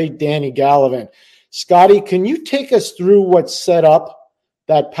from the late Danny Gallivan. Scotty, can you take us through what set up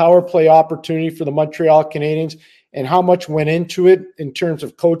that power play opportunity for the Montreal Canadiens and how much went into it in terms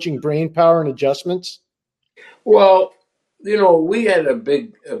of coaching brain power and adjustments? Well, we had a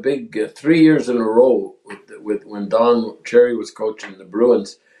big 3 years in a row with when Don Cherry was coaching the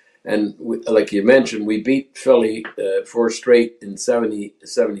Bruins. And like you mentioned, we beat Philly 4 straight in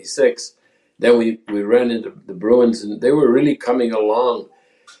 76. Then we ran into the Bruins, and they were really coming along.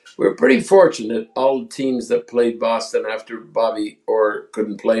 We were pretty fortunate, all the teams that played Boston after Bobby Orr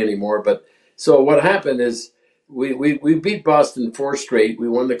couldn't play anymore. But so what happened is we beat Boston 4 straight. We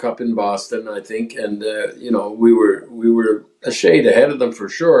won the cup in Boston, I think, and we were a shade ahead of them for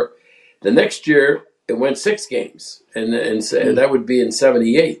sure. The next year it went 6 games, and that would be in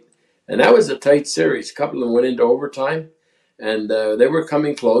 78, and that was a tight series. A couple of them went into overtime, and they were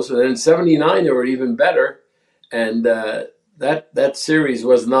coming close. And then in 79 they were even better, and that series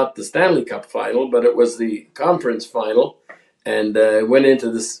was not the Stanley Cup final, but it was the conference final. And went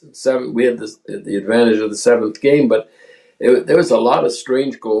into this 7. We had the advantage of the 7th game, but there was a lot of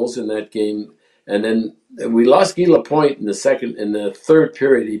strange goals in that game. And then we lost Guy Lapointe in the third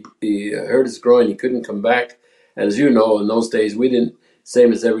period. He hurt his groin. He couldn't come back. And as you know, in those days, we didn't,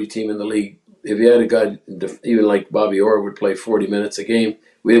 same as every team in the league. If you had a guy, even like Bobby Orr would play 40 minutes a game,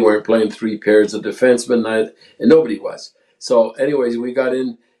 we weren't playing 3 pairs of defensemen, and nobody was. So, anyways, we got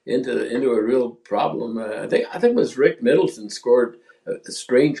into a real problem. I think it was Rick Middleton scored a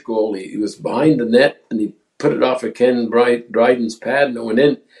strange goal. He was behind the net, and he put it off of Ken Dryden's pad, and it went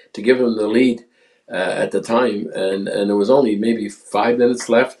in to give him the lead at the time. And there was only maybe 5 minutes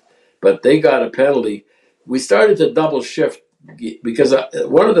left, but they got a penalty. We started to double shift because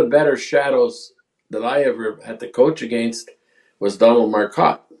one of the better shadows that I ever had to coach against was Donald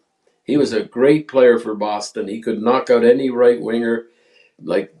Marcotte. He was a great player for Boston. He could knock out any right winger.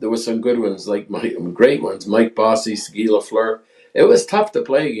 Like, there was some good ones, like great ones, Mike Bossy, Guy Lafleur. It was tough to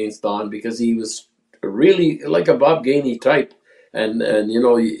play against Don because he was really like a Bob Gainey type. And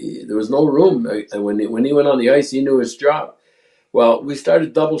there was no room. When he went on the ice, he knew his job. Well, we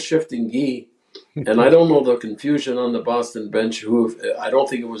started double shifting Guy. And I don't know the confusion on the Boston bench. I don't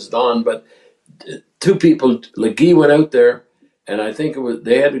think it was Don, but two people, like Guy went out there, and I think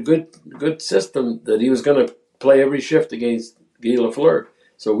they had a good system that he was going to play every shift against Guy Lafleur.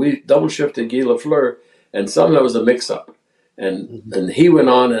 So we double shifted Guy Lafleur, and somehow it was a mix-up. And he went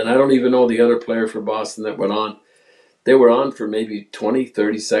on, and I don't even know the other player for Boston that went on. They were on for maybe 20,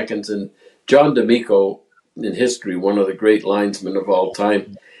 30 seconds, and John D'Amico, in history, one of the great linesmen of all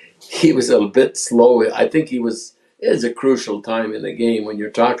time, he was a bit slow. I think it was a crucial time in the game when you're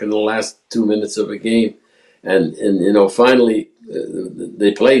talking the last 2 minutes of a game. And finally,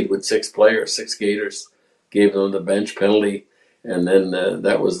 they played with 6 players, 6 skaters, gave them the bench penalty. And then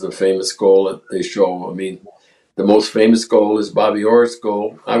that was the famous goal that they show. I mean, the most famous goal is Bobby Orr's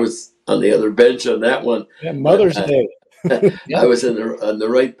goal. I was on the other bench on that one. Yeah, Mother's Day. I was on the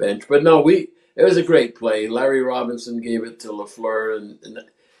right bench. But no, it was a great play. Larry Robinson gave it to Lafleur, and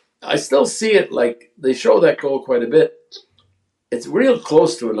I still see it, like, they show that goal quite a bit. It's real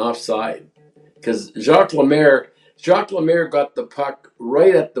close to an offside because Jacques Lemaire got the puck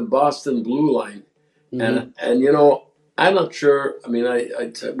right at the Boston blue line. And I'm not sure. I mean,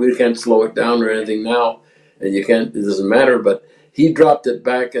 we can't slow it down or anything now, and it doesn't matter, but he dropped it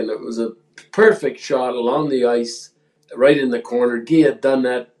back, and it was a perfect shot along the ice right in the corner. Guy had done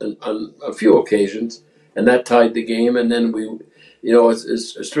that on a few occasions, and that tied the game. And then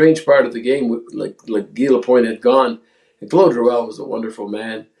it's a strange part of the game. Like Guy Lapointe had gone, and Claude Drouel was a wonderful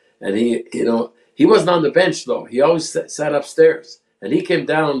man. And he wasn't on the bench though. He always sat upstairs, and he came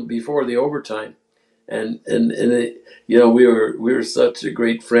down before the overtime. And we were such a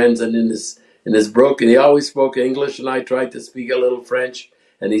great friends. And in his broken, he always spoke English, and I tried to speak a little French.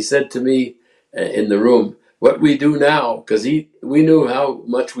 And he said to me in the room, "What we do now?" Because we knew how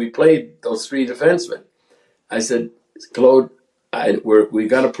much we played those 3 defensemen. I said, "Claude, we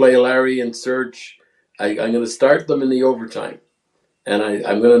got to play Larry and Serge. I'm going to start them in the overtime, and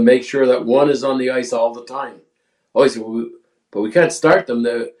I'm going to make sure that one is on the ice all the time." Oh, he said, "But we can't start them."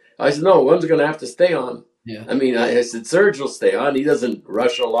 I said, "No, one's going to have to stay on." Yeah. I mean, I said, "Serge will stay on. He doesn't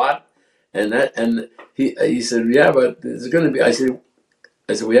rush a lot." And he said, "Yeah, but there's going to be." I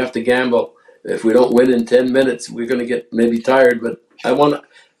said, "We have to gamble. If we don't win in 10 minutes, we're going to get maybe tired. But I don't want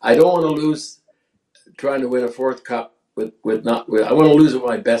to lose trying to win a 4th cup I want to lose with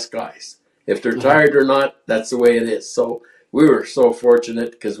my best guys. If they're tired or not, that's the way it is." So we were so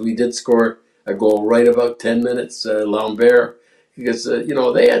fortunate because we did score a goal right about 10 minutes, Lambert, because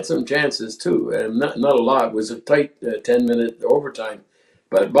they had some chances too, and not a lot. It was a tight 10-minute overtime,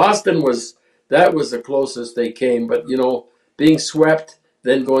 but Boston was the closest they came. But being swept,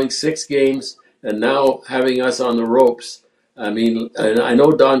 then going 6 games, and now having us on the ropes. I mean, and I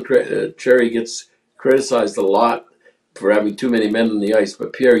know Don Cherry gets criticized a lot for having too many men on the ice,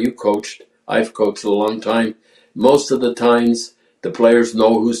 but Pierre, you coached. I've coached a long time. Most of the times, the players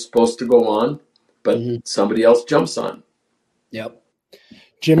know who's supposed to go on, but somebody else jumps on. Yep.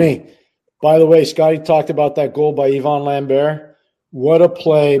 Jimmy, by the way, Scotty talked about that goal by Yvon Lambert. What a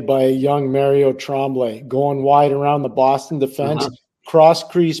play by young Mario Tremblay, going wide around the Boston defense,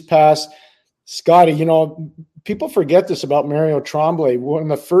 cross-crease pass. Scotty, people forget this about Mario Tremblay, one of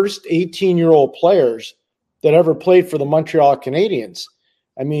the first 18-year-old players that ever played for the Montreal Canadiens.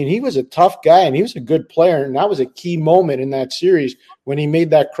 I mean, he was a tough guy, and he was a good player, and that was a key moment in that series when he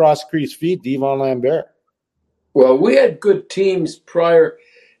made that cross-crease feed to Yvon Lambert. Well, we had good teams prior,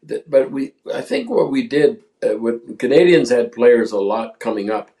 but I think what we did, with Canadians had players a lot coming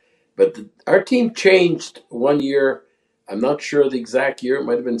up, but our team changed one year. I'm not sure the exact year. It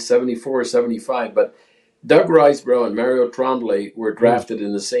might have been 74 or 75, but Doug Risebrough and Mario Tremblay were drafted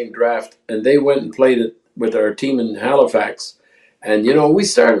in the same draft, and they went and played it with our team in Halifax. And, we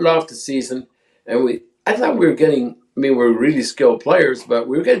started off the season, and I thought we were really skilled players, but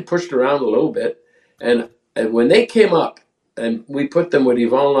we were getting pushed around a little bit. And when they came up, and we put them with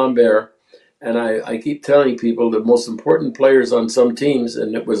Yvon Lambert, and I keep telling people the most important players on some teams,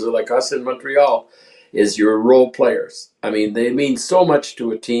 and it was like us in Montreal, is your role players. I mean, they mean so much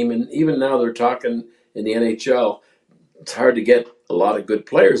to a team, and even now they're talking in the NHL. It's hard to get a lot of good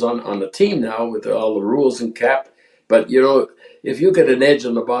players on the team now with all the rules and cap. But if you get an edge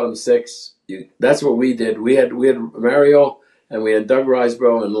on the bottom six, that's what we did. We had Mario and we had Doug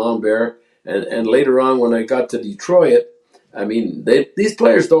Riseborough and Lambert, and later on when I got to Detroit, I mean these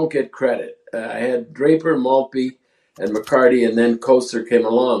players don't get credit. I had Draper, Maltby, and McCarty, and then Koster came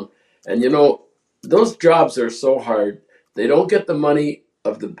along, and those jobs are so hard. They don't get the money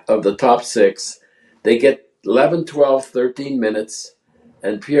of the top six. They get 11, 12, 13 minutes.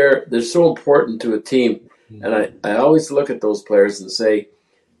 And Pierre, they're so important to a team. And I always look at those players and say,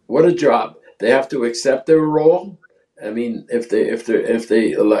 what a job. They have to accept their role. I mean, if they,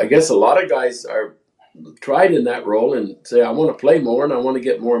 I guess a lot of guys are tried in that role and say, I want to play more and I want to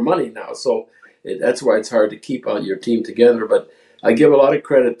get more money now. So that's why it's hard to keep on your team together. But I give a lot of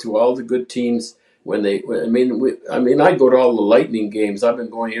credit to all the good teams I go to all the Lightning games. I've been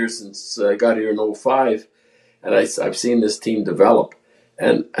going here since I got here in 2005. And I've seen this team develop.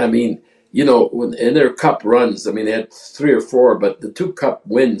 And, I mean, in their cup runs, I mean, they had 3 or 4, but the 2 cup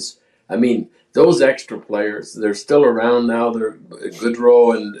wins, I mean, those extra players, they're still around now. They're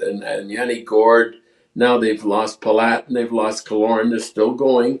Goodrow and Yanni Gord. Now they've lost Palat and they've lost Killorn. They're still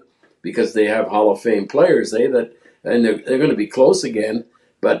going because they have Hall of Fame players, and they're going to be close again.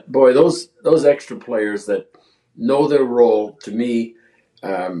 But, boy, those extra players that know their role, to me,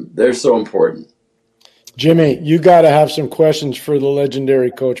 they're so important. Jimmy, you got to have some questions for the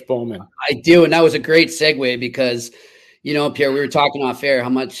legendary Coach Bowman. I do, and that was a great segue because, Pierre, we were talking off air how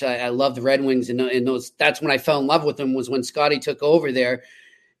much I love the Red Wings, and those. That's when I fell in love with them, was when Scotty took over there.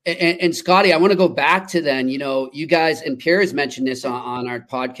 And Scotty, I want to go back to then. You guys, and Pierre has mentioned this on our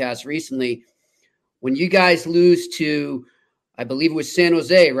podcast recently, when you guys lose to, I believe it was San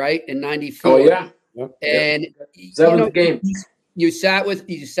Jose, right, in '94. Oh yeah, and 7th game. You sat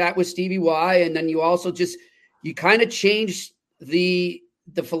with Stevie Y, and then you also you kind of changed the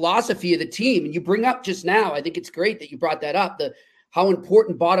philosophy of the team. And you bring up just now, I think it's great that you brought that up, how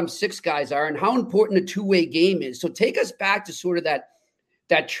important bottom 6 guys are and how important a two-way game is. So take us back to sort of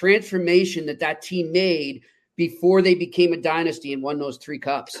that transformation that team made before they became a dynasty and won those 3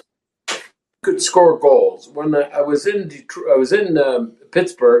 cups. Could score goals. When I was in Detroit, I was in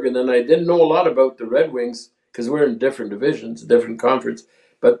Pittsburgh, and then I didn't know a lot about the Red Wings because we're in different divisions, different conference.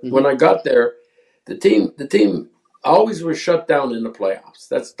 But when I got there, the team always was shut down in the playoffs.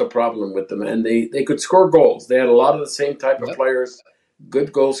 That's the problem with them. And they could score goals. They had a lot of the same type of players,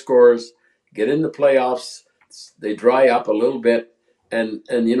 good goal scorers, get in the playoffs, they dry up a little bit. And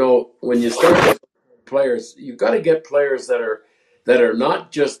when you start with players, you've got to get players that are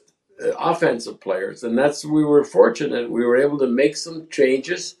not just offensive players. And we were fortunate. We were able to make some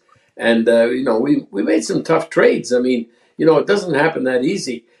changes. And, we made some tough trades. I mean, it doesn't happen that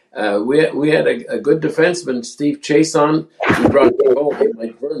easy. We had a good defenseman, Steve Chason, who brought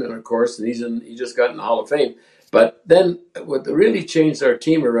Mike Vernon, of course, and he just got in the Hall of Fame. But then what really changed our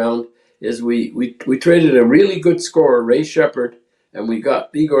team around is we traded a really good scorer, Ray Shepard, and we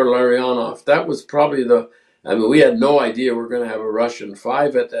got Igor Larionov. That was probably we had no idea we were going to have a Russian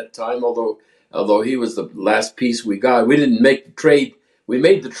 5 at that time, although he was the last piece we got. We didn't make the trade. We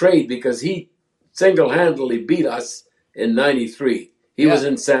made the trade because he single-handedly beat us in '93. He was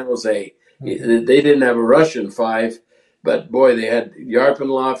in San Jose. They didn't have a Russian 5, but boy, they had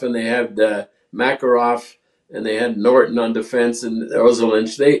Yarpenlov and they had Makarov and they had Norton on defense and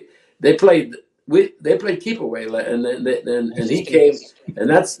Ozolinch. They played keep away, and he came, and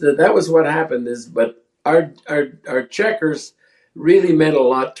that was what happened. But our checkers really meant a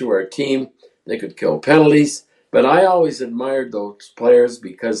lot to our team. They could kill penalties. But I always admired those players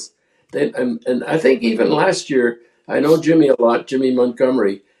because and I think even last year, I know Jimmy a lot, Jimmy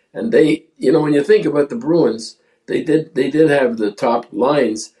Montgomery, and they, when you think about the Bruins, they did have the top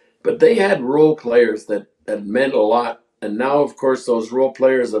lines, but they had role players that meant a lot. And now, of course, those role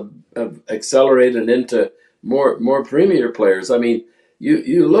players have accelerated into more premier players. I mean,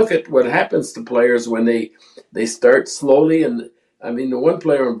 you look at what happens to players when they start slowly. And I mean, the one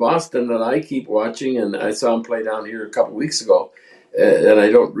player in Boston that I keep watching, and I saw him play down here a couple of weeks ago, and I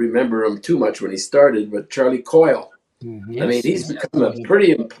don't remember him too much when he started, but Charlie Coyle. I mean, he's become a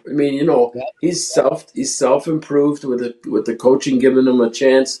pretty. I mean, he's self-improved with the coaching giving him a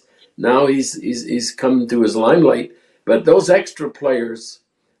chance. Now he's come to his limelight. But those extra players,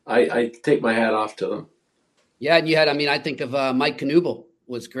 I take my hat off to them. Yeah, and I think of Mike Knuble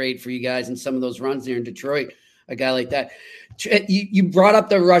was great for you guys in some of those runs there in Detroit. a guy like that. You brought up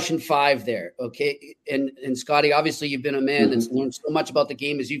the Russian five there, okay? And Scotty, obviously you've been a man that's learned so much about the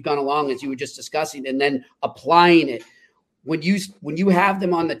game as you've gone along, as you were just discussing, and then applying it. When you have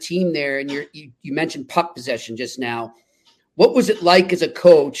them on the team there, and you mentioned puck possession just now, what was it like as a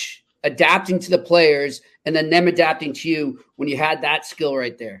coach adapting to the players and then them adapting to you when you had that skill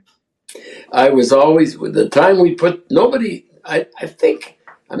right there? I was always, with the time we put nobody. I think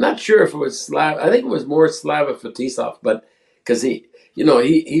I'm not sure if it was Slav. I think it was more Slava Fetisov, but because he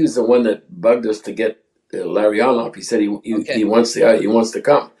was the one that bugged us to get Larionov. He said he wants to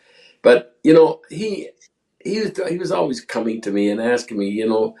come, but he was always coming to me and asking me,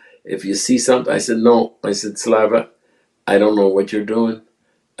 if you see something. I said no. I said, Slava, I don't know what you're doing.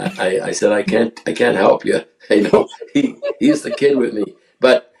 I said I can't help you. He's the kid with me,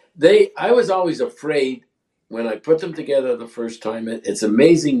 but I was always afraid when I put them together the first time. It's an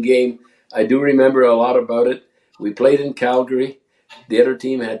amazing game. I do remember a lot about it. We played in Calgary. The other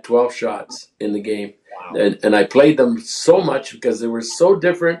team had 12 shots in the game. Wow. And I played them so much because they were so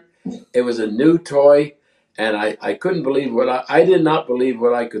different. It was a new toy, and I couldn't believe I did not believe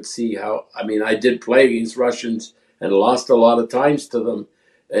what I could see. I did play against Russians and lost a lot of times to them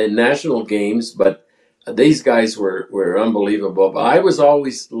in national games, but these guys were unbelievable. But I was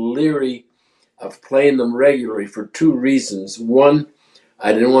always leery of playing them regularly for two reasons. One,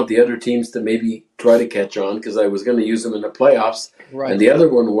 I didn't want the other teams to maybe try to catch on because I was going to use them in the playoffs. Right. And the other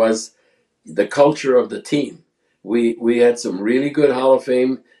one was the culture of the team. We had some really good Hall of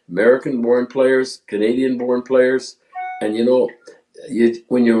Fame American-born players, Canadian-born players, and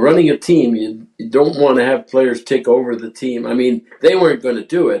when you're running a team, you don't want to have players take over the team. I mean, they weren't going to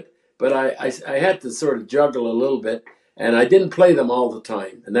do it, but I had to sort of juggle a little bit. And I didn't play them all the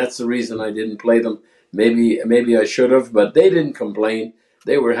time, and that's the reason I didn't play them. Maybe I should have, but they didn't complain.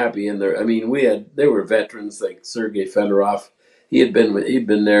 They were happy in there. I mean, they were veterans like Sergei Fedorov. He'd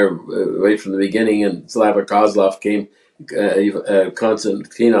been there right from the beginning, and Slava Kozlov came,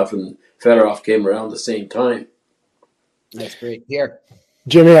 Konstantinov and Fedorov came around the same time. That's great. Here,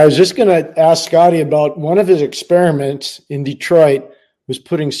 Jimmy, I was just going to ask Scotty about one of his experiments in Detroit. Was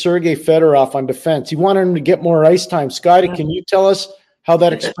putting Sergei Fedorov on defense. He wanted him to get more ice time. Scotty, can you tell us how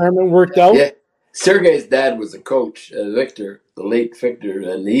that experiment worked out? Yeah, Sergei's dad was a coach, Victor, the late Victor,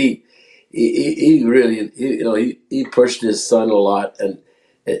 and he really, he pushed his son a lot. And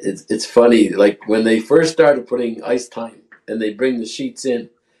it's funny, like when they first started putting ice time and they bring the sheets in,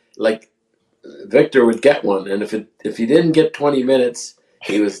 like Victor would get one, and if he didn't get 20 minutes,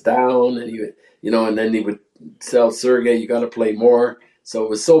 he was down, and he would, and then he would tell Sergei, "You got to play more." So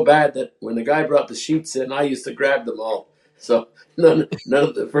it was so bad that when the guy brought the sheets in, I used to grab them all. So none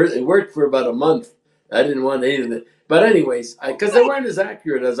of the first, it worked for about a month. I didn't want any of it. But anyways, because they weren't as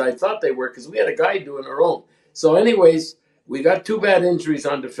accurate as I thought they were, because we had a guy doing our own. So anyways, we got 2 bad injuries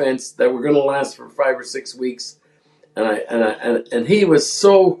on defense that were going to last for 5 or 6 weeks. And he was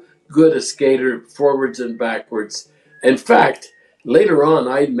so good a skater, forwards and backwards. In fact, later on,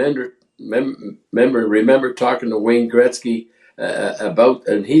 I remember talking to Wayne Gretzky about,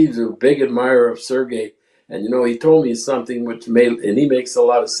 and he's a big admirer of Sergei, and he told me something and he makes a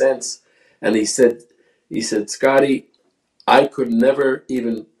lot of sense. And he said, Scotty, I could never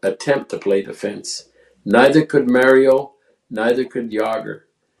even attempt to play defense. Neither could Mario, neither could Yager.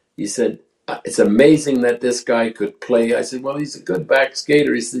 He said, it's amazing that this guy could play. I said, well, he's a good back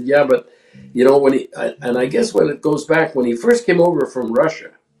skater. He said, yeah, but and I guess when it goes back, when he first came over from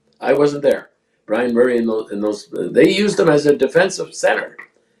Russia, I wasn't there. Brian Murray and those they used him as a defensive center.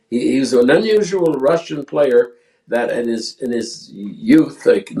 He was an unusual Russian player that in his youth,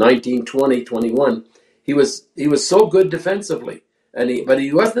 like 19, 20, 21, he was so good defensively, but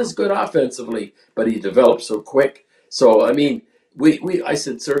he wasn't as good offensively. But he developed so quick. So I mean, I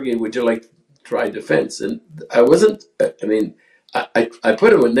said, Sergei, would you like to try defense? And I wasn't. I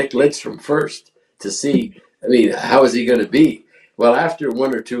put him with Nick Lidstrom first to see. I mean, how is he going to be? Well, after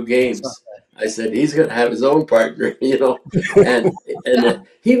 1 or 2 games, I said he's going to have his own partner, and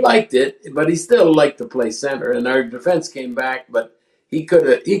he liked it, but he still liked to play center. And our defense came back, but he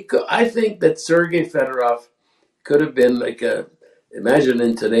could. I think that Sergei Fedorov could have been like imagine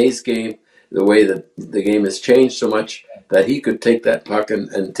in today's game, the way that the game has changed so much, that he could take that puck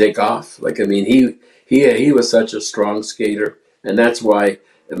and take off. Like, I mean, he was such a strong skater, and that's why,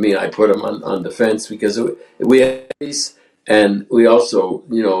 I put him on defense, because we had these. And we also,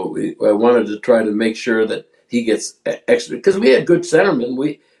 I wanted to try to make sure that he gets extra, because we had good centermen.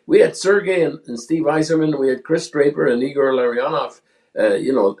 We had Sergei and Steve Yzerman. We had Chris Draper and Igor Larionov.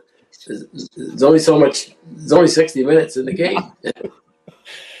 There's only so much. There's only 60 minutes in the game.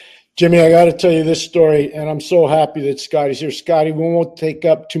 Jimmy, I got to tell you this story, and I'm so happy that Scotty's here. Scotty, we won't take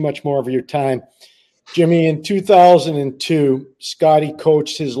up too much more of your time. Jimmy, in 2002, Scotty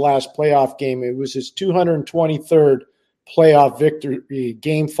coached his last playoff game. It was his 223rd playoff victory,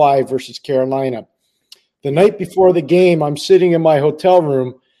 Game 5 versus Carolina. The night before the game, I'm sitting in my hotel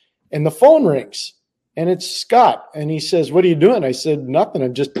room, and the phone rings, and it's Scott. And he says, "What are you doing?" I said, "Nothing.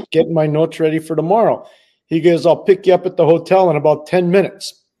 I'm just getting my notes ready for tomorrow." He goes, "I'll pick you up at the hotel in about 10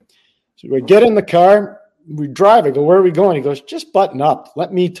 minutes. So we get in the car, we drive. I go, "Where are we going?" He goes, "Just button up.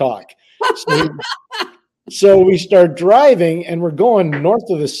 Let me talk." So we start driving, and we're going north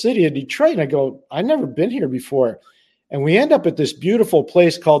of the city of Detroit. And I go, "I've never been here before." And we end up at this beautiful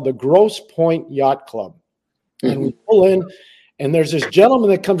place called the Grosse Pointe Yacht Club. And we pull in, and there's this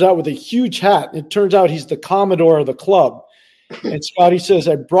gentleman that comes out with a huge hat. And it turns out he's the Commodore of the club. And Scotty says,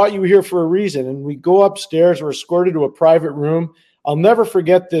 "I brought you here for a reason." And we go upstairs. We're escorted to a private room. I'll never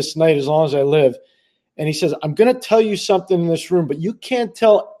forget this night as long as I live. And he says, "I'm going to tell you something in this room, but you can't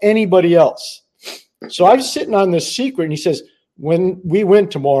tell anybody else." So I was sitting on this secret, and he says, "When we win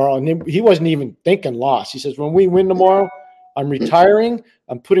tomorrow," and he wasn't even thinking loss. He says, "When we win tomorrow, I'm retiring.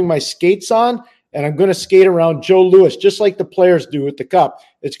 I'm putting my skates on, and I'm going to skate around Joe Louis, just like the players do with the cup.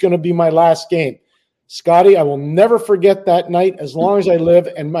 It's going to be my last game." Scotty, I will never forget that night as long as I live.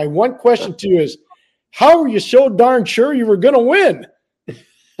 And my one question to you is, how were you so darn sure you were going to win?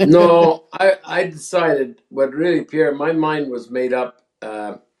 No, I decided, but really, Pierre, my mind was made up.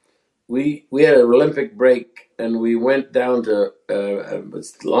 We had an Olympic break, and we went down to it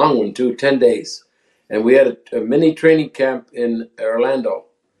was a long one too, 10 days, and we had a mini training camp in Orlando.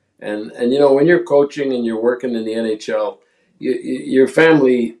 And you know, when you're coaching and you're working in the NHL, your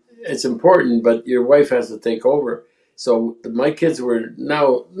family, it's important, but your wife has to take over. So my kids were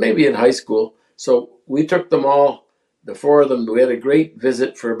now maybe in high school, so we took them all. The four of them, we had a great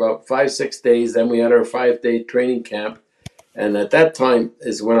visit for about 5-6 days. Then we had our 5-day training camp. And at that time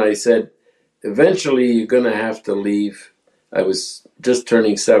is when I said, eventually you're going to have to leave. I was just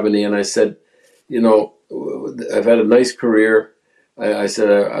turning 70, and I said, you know, I've had a nice career. I said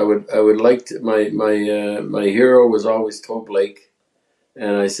I would like to, my hero was always Toe Blake.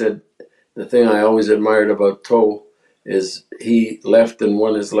 And I said, the thing I always admired about Toe is he left and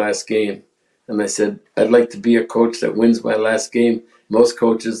won his last game. And I said, I'd like to be a coach that wins my last game. Most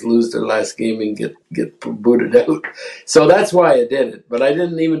coaches lose their last game and get booted out. So that's why I did it. But I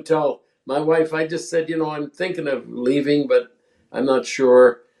didn't even tell my wife. I just said, you know, I'm thinking of leaving, but I'm not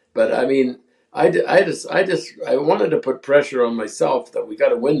sure. But I mean, I wanted to put pressure on myself that we got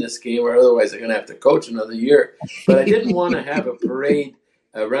to win this game, or otherwise I'm going to have to coach another year. But I didn't want to have a parade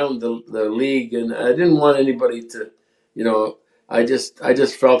around the league, and I didn't want anybody to, you know, I just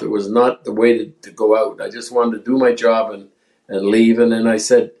felt it was not the way to go out. I just wanted to do my job and leave. And then I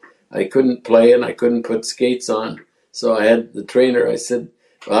said I couldn't play and I couldn't put skates on. So I had the trainer, I said,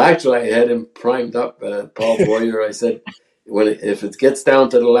 well, actually I had him primed up, Paul Boyer. I said, if it gets down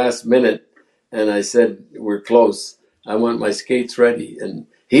to the last minute, and I said, we're close, I want my skates ready. And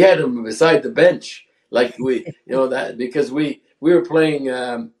he had them beside the bench, like we, you know, that because we were playing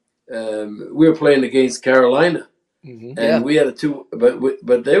against Carolina. Mm-hmm. And we had a two,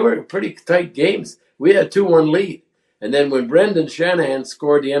 but they were pretty tight games. We had 2-1 lead, and then when Brendan Shanahan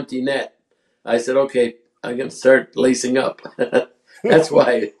scored the empty net, I said, "Okay, I'm going to start lacing up." That's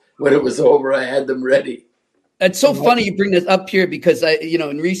why when it was over, I had them ready. It's so funny you bring this up here because I, you know,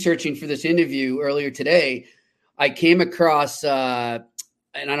 in researching for this interview earlier today, I came across, and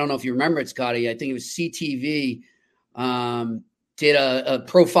I don't know if you remember it, Scotty. I think it was CTV. Did a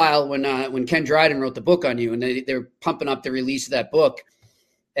profile when Ken Dryden wrote the book on you, and they were pumping up the release of that book,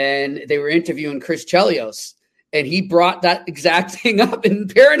 and they were interviewing Chris Chelios, and he brought that exact thing up, and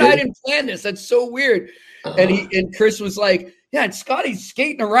Pierre and I didn't plan this. That's so weird. And Chris was like, yeah, and Scotty's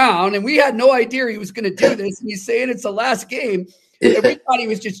skating around, and we had no idea he was going to do this, and he's saying it's the last game, and we thought he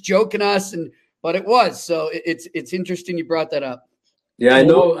was just joking us, but it was. So it's interesting you brought that up. Yeah, I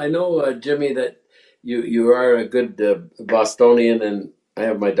know, Jimmy, that you are a good Bostonian, and I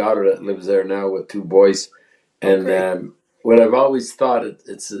have my daughter that lives there now with 2 boys. And what I've always thought,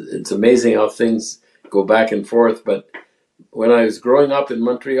 it's amazing how things go back and forth. But when I was growing up in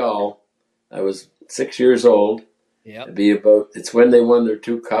Montreal, I was 6 years old. Yeah, it's when they won their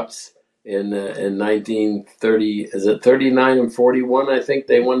 2 cups in 1930. Is it 39 and 41? I think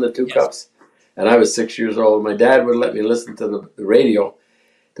they won the 2 cups, and I was 6 years old. My dad would let me listen to the radio.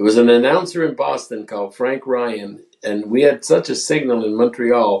 There was an announcer in Boston called Frank Ryan, and we had such a signal in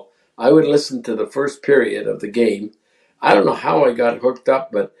Montreal. I would listen to the first period of the game. I don't know how I got hooked up,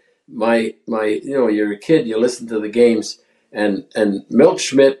 but my you know, you're a kid, you listen to the games, and Milt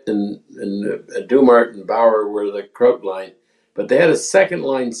Schmidt and Dumart and Bauer were the Kraut line, but they had a second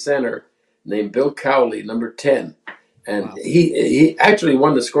line center named Bill Cowley, number 10. And wow. he actually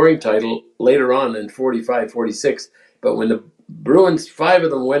won the scoring title later on in 45, 46. But when the Bruins, 5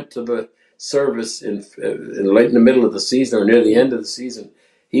 of them went to the service in late in the middle of the season or near the end of the season,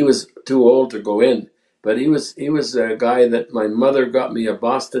 he was too old to go in. But he was a guy that my mother got me a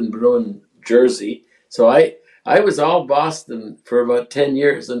Boston Bruin jersey. So I was all Boston for about 10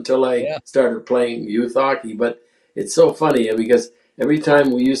 years until I started playing youth hockey. But it's so funny because every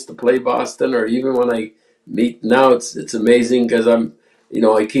time we used to play Boston, or even when I meet now, it's amazing because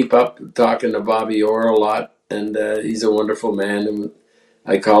I keep up talking to Bobby Orr a lot, and he's a wonderful man. And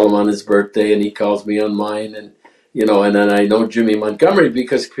I call him on his birthday, and he calls me on mine, and and then I know Jimmy Montgomery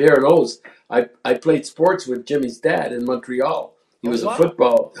because Pierre knows I played sports with Jimmy's dad in Montreal. He was a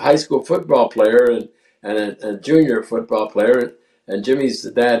high school football player and a junior football player, and Jimmy's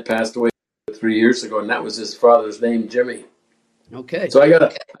dad passed away 3 years ago, and that was his father's name, Jimmy. Okay. So I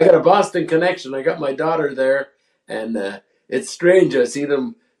got a Boston connection. I got my daughter there, and it's strange. I see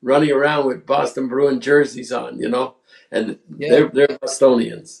them running around with Boston Bruin jerseys on, and they're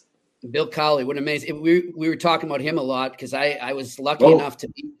Bostonians. Bill Cowley, what amazing! We were talking about him a lot because I was lucky enough to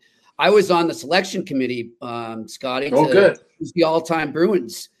be. I was on the selection committee, Scotty. Good. Who's the all-time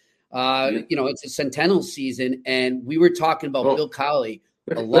Bruins? It's a centennial season, and we were talking about Bill Cowley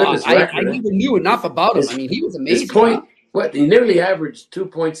a lot. I even knew enough about him. I mean, he was amazing. He nearly averaged 2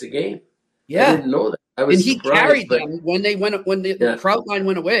 points a game. Yeah, I didn't know that. I was surprised, carried them when the Kraut line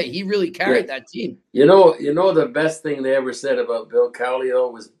went away. He really carried that team. The best thing they ever said about Bill Cowley though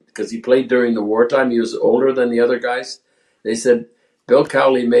was because he played during the wartime. He was older than the other guys. They said Bill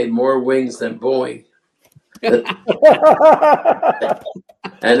Cowley made more wings than Boeing. And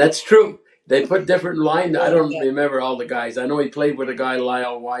that's true. They put different line. I don't remember all the guys. I know he played with a guy,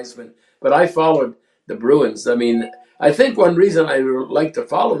 Lyle Wiseman, but I followed the Bruins. I mean, I think one reason I like to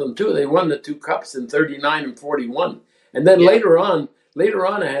follow them too, they won the 2 cups in 39 and 41. And then later on,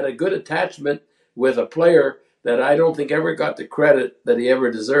 I had a good attachment with a player that I don't think ever got the credit that he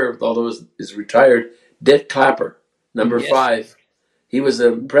ever deserved, although he's retired, Dick Clapper, number 5. He was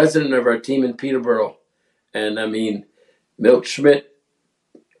the president of our team in Peterborough. And I mean, Milt Schmidt,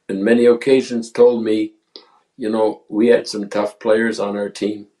 on many occasions, told me, we had some tough players on our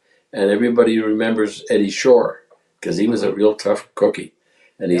team. And everybody remembers Eddie Shore because he was a real tough cookie.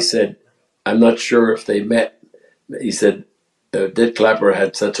 And he said, I'm not sure if they met. He said, Dick Clapper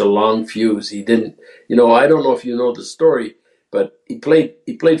had such a long fuse. He didn't, I don't know if you know the story, but he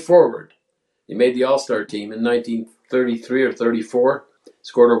played forward. He made the All-Star team in 1933 or 34,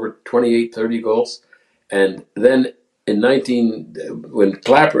 scored over 28, 30 goals. And then when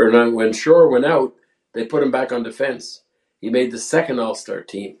Shore went out, they put him back on defense. He made the second All-Star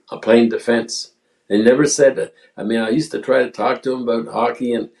team, playing defense. And he never said that. I mean, I used to try to talk to him about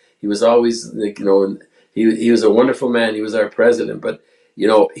hockey, and he was always, he was a wonderful man. He was our president. But,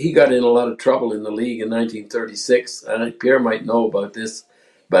 he got in a lot of trouble in the league in 1936. And Pierre might know about this.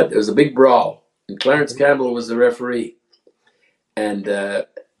 But there was a big brawl. And Clarence Campbell was the referee. And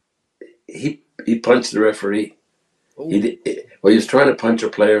he punched the referee. He was trying to punch a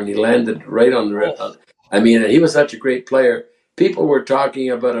player, and he landed right on the red. I mean, he was such a great player. People were talking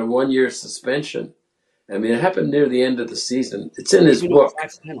about a 1-year suspension. I mean, it happened near the end of the season. It's in his book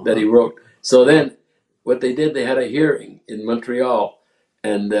that he wrote. So then what they did, they had a hearing in Montreal.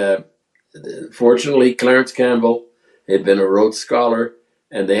 And fortunately, Clarence Campbell had been a Rhodes Scholar,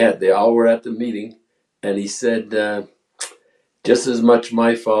 and they all were at the meeting. And he said, just as much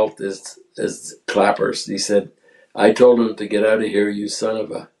my fault as Clapper's. He said, I told him to get out of here, you son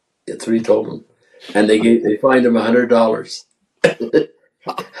of a... That's what he told him. And they fined him $100.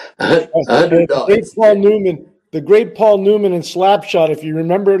 $100. The great Paul Newman in Slapshot, if you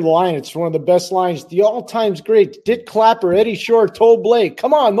remember the line, it's one of the best lines. The all-time great, Dick Clapper, Eddie Shore, Toe Blake.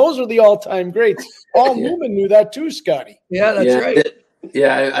 Come on, those are the all-time greats. Paul Newman knew that too, Scotty. Yeah, that's right.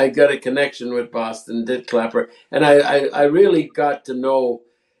 I got a connection with Boston, Dick Clapper. And I really got to know,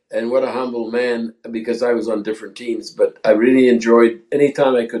 and what a humble man, because I was on different teams, but I really enjoyed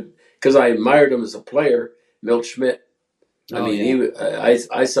anytime I could, because I admired him as a player, Milt Schmidt. I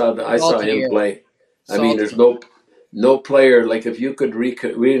saw him play. I mean, there's no player, like if you could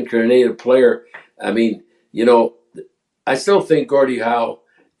reincarnate a player, I mean, I still think Gordie Howe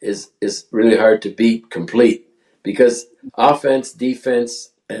is really hard to beat complete because offense,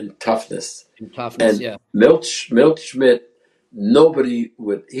 defense, and toughness. And Milt Schmidt,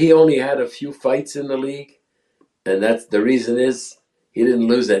 he only had a few fights in the league, and that's the reason is he didn't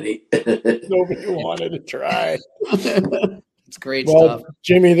lose any. Nobody wanted to try. It's great Well, stuff.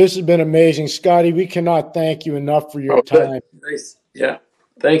 Jimmy, this has been amazing. Scotty, we cannot thank you enough for your time. Nice. Yeah.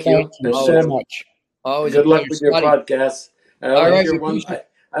 Thank you. Thank you so much. Always Good a luck pleasure, with your Scotty. podcast. All right, we your one. appreciate it.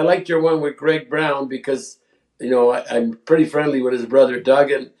 I liked your one with Greg Brown because I'm pretty friendly with his brother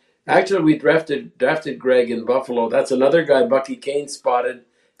Doug, and actually we drafted Greg in Buffalo. That's another guy Bucky Kane spotted,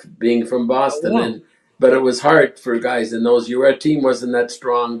 being from Boston, but it was hard for guys in those. Your team wasn't that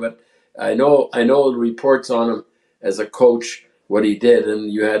strong, but I know reports on him as a coach what he did,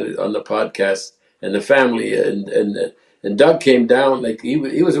 and you had it on the podcast and the family and Doug came down like he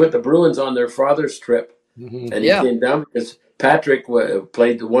was with the Bruins on their father's trip. Mm-hmm. And he came down because Patrick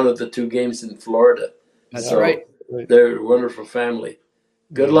played one of the 2 games in Florida. That's right. They're a wonderful family.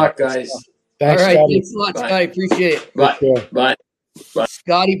 Good luck, guys. Thanks, all right. Scotty. Thanks a lot, Scotty. Appreciate it. Bye. Bye.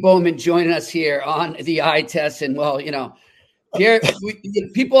 Scotty Bowman joining us here on the eye test. And, well, Pierre,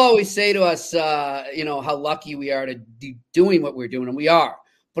 people always say to us, how lucky we are to be doing what we're doing, and we are.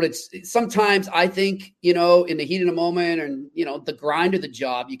 But it's sometimes I think, in the heat of the moment and, the grind of the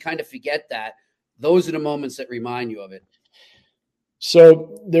job, you kind of forget that. Those are the moments that remind you of it.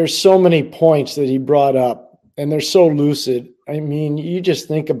 So there's so many points that he brought up, and they're so lucid. I mean, you just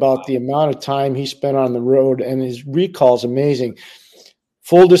think about the amount of time he spent on the road, and his recall is amazing.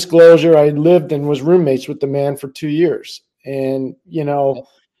 Full disclosure, I lived and was roommates with the man for 2 years. And,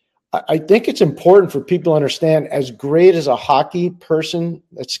 I think it's important for people to understand, as great as a hockey person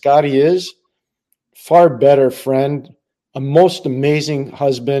that Scotty is, far better friend, a most amazing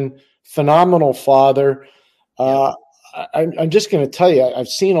husband, phenomenal father. I'm just going to tell you, I've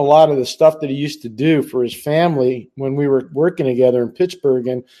seen a lot of the stuff that he used to do for his family when we were working together in Pittsburgh.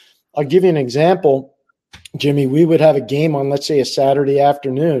 And I'll give you an example, Jimmy. We would have a game on, let's say, a Saturday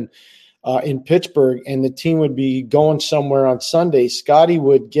afternoon in Pittsburgh, and the team would be going somewhere on Sunday. Scotty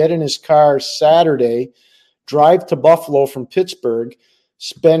would get in his car Saturday, drive to Buffalo from Pittsburgh,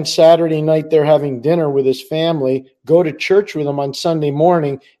 spend Saturday night there having dinner with his family, go to church with them on Sunday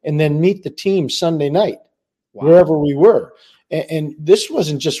morning, and then meet the team Sunday night, wherever we were. And this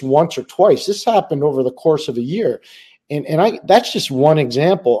wasn't just once or twice. This happened over the course of a year. And that's just one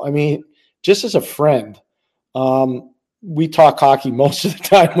example. I mean, just as a friend, we talk hockey most of the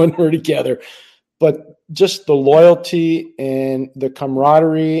time when we're together, but just the loyalty and the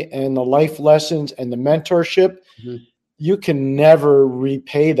camaraderie and the life lessons and the mentorship, you can never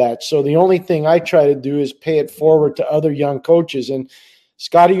repay that. So the only thing I try to do is pay it forward to other young coaches. And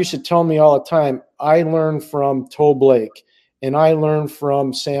Scotty used to tell me all the time, I learned from Toe Blake, and I learned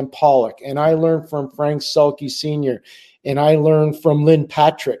from Sam Pollock, and I learned from Frank Selke Sr., and I learned from Lynn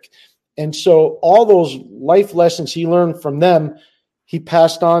Patrick. And so all those life lessons he learned from them, he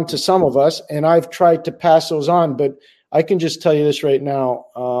passed on to some of us, and I've tried to pass those on. But I can just tell you this right now.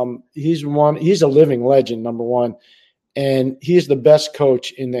 He's a living legend, number one. And he is the best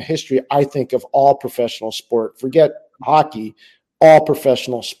coach in the history, I think, of all professional sport. Forget hockey, all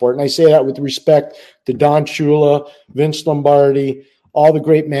professional sport. And I say that with respect to Don Shula, Vince Lombardi, all the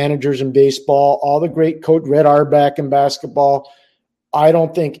great managers in baseball, all the great coach, Red Auerbach in basketball. I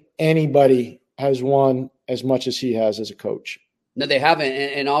don't think anybody has won as much as he has as a coach. No, they haven't.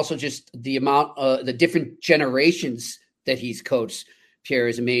 And also just the amount, the different generations that he's coached, Pierre,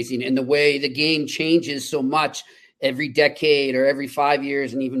 is amazing. And the way the game changes so much every decade or every 5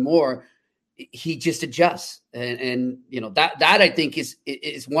 years and even more, he just adjusts. And that I think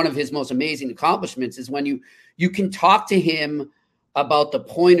is one of his most amazing accomplishments, is when you can talk to him about the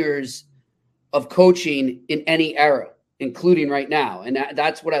pointers of coaching in any era, including right now. And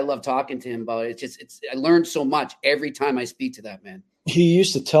that's what I love talking to him about. I learned so much every time I speak to that man. He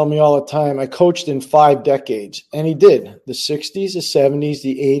used to tell me all the time, I coached in 5 decades, and he did. The 60s, the 70s,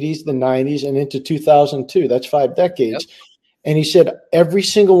 the 80s, the 90s, and into 2002. That's 5 decades. Yep. And he said every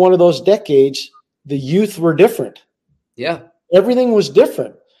single one of those decades, the youth were different. Yeah. Everything was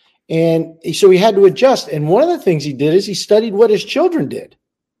different. And so he had to adjust. And one of the things he did is he studied what his children did.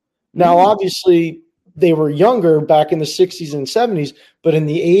 Now, obviously, they were younger back in the 60s and 70s, but in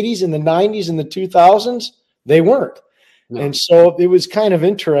the 80s and the 90s and the 2000s, they weren't. No. And so it was kind of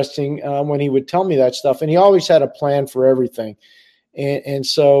interesting when he would tell me that stuff. And he always had a plan for everything. And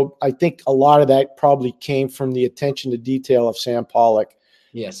so I think a lot of that probably came from the attention to detail of Sam Pollock.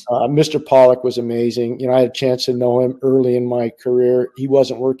 Yes. Mr. Pollock was amazing. I had a chance to know him early in my career. He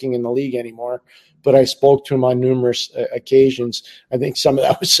wasn't working in the league anymore, but I spoke to him on numerous occasions. I think some of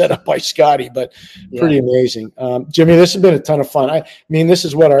that was set up by Scotty, but pretty amazing. Jimmy, this has been a ton of fun. I mean, this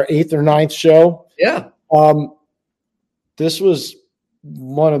is what, our 8th or 9th show? Yeah. This was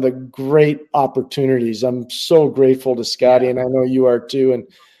one of the great opportunities. I'm so grateful to Scotty, and I know you are too. And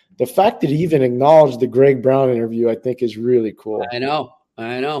the fact that he even acknowledged the Greg Brown interview, I think, is really cool. I know.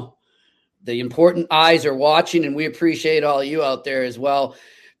 The important eyes are watching, and we appreciate all you out there as well.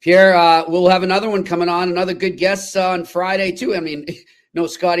 Pierre, we'll have another one coming on, another good guest on Friday too. I mean, no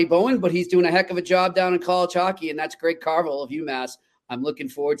Scotty Bowman, but he's doing a heck of a job down in college hockey, and that's Greg Carvel of UMass. I'm looking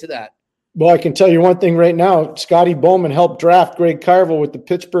forward to that. Well, I can tell you one thing right now. Scotty Bowman helped draft Greg Carvel with the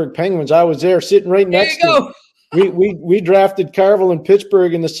Pittsburgh Penguins. I was there sitting right next to him. We drafted Carvel in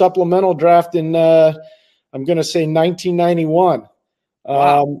Pittsburgh in the supplemental draft in, I'm going to say 1991.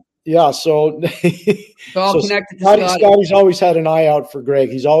 Wow. Yeah, so it's all connected to Scotty. Scotty's always had an eye out for Greg.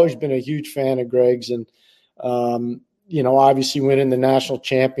 He's always been a huge fan of Greg's, and obviously winning the national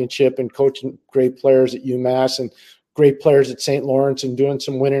championship and coaching great players at UMass and great players at St. Lawrence and doing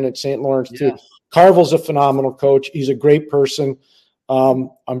some winning at St. Lawrence too. Carvel's a phenomenal coach. He's a great person.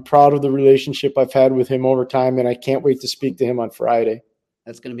 I'm proud of the relationship I've had with him over time, and I can't wait to speak to him on Friday.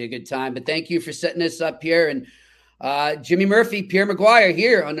 That's going to be a good time. But thank you for setting this up here. And Jimmy Murphy, Pierre McGuire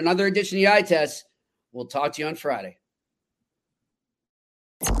here on another edition of the Eye Test. We'll talk to you on Friday.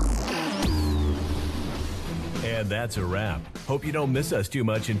 And that's a wrap. Hope you don't miss us too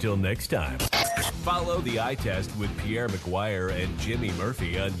much until next time. Follow the Eye Test with Pierre McGuire and Jimmy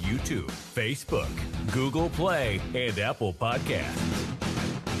Murphy on YouTube, Facebook, Google Play, and Apple Podcasts.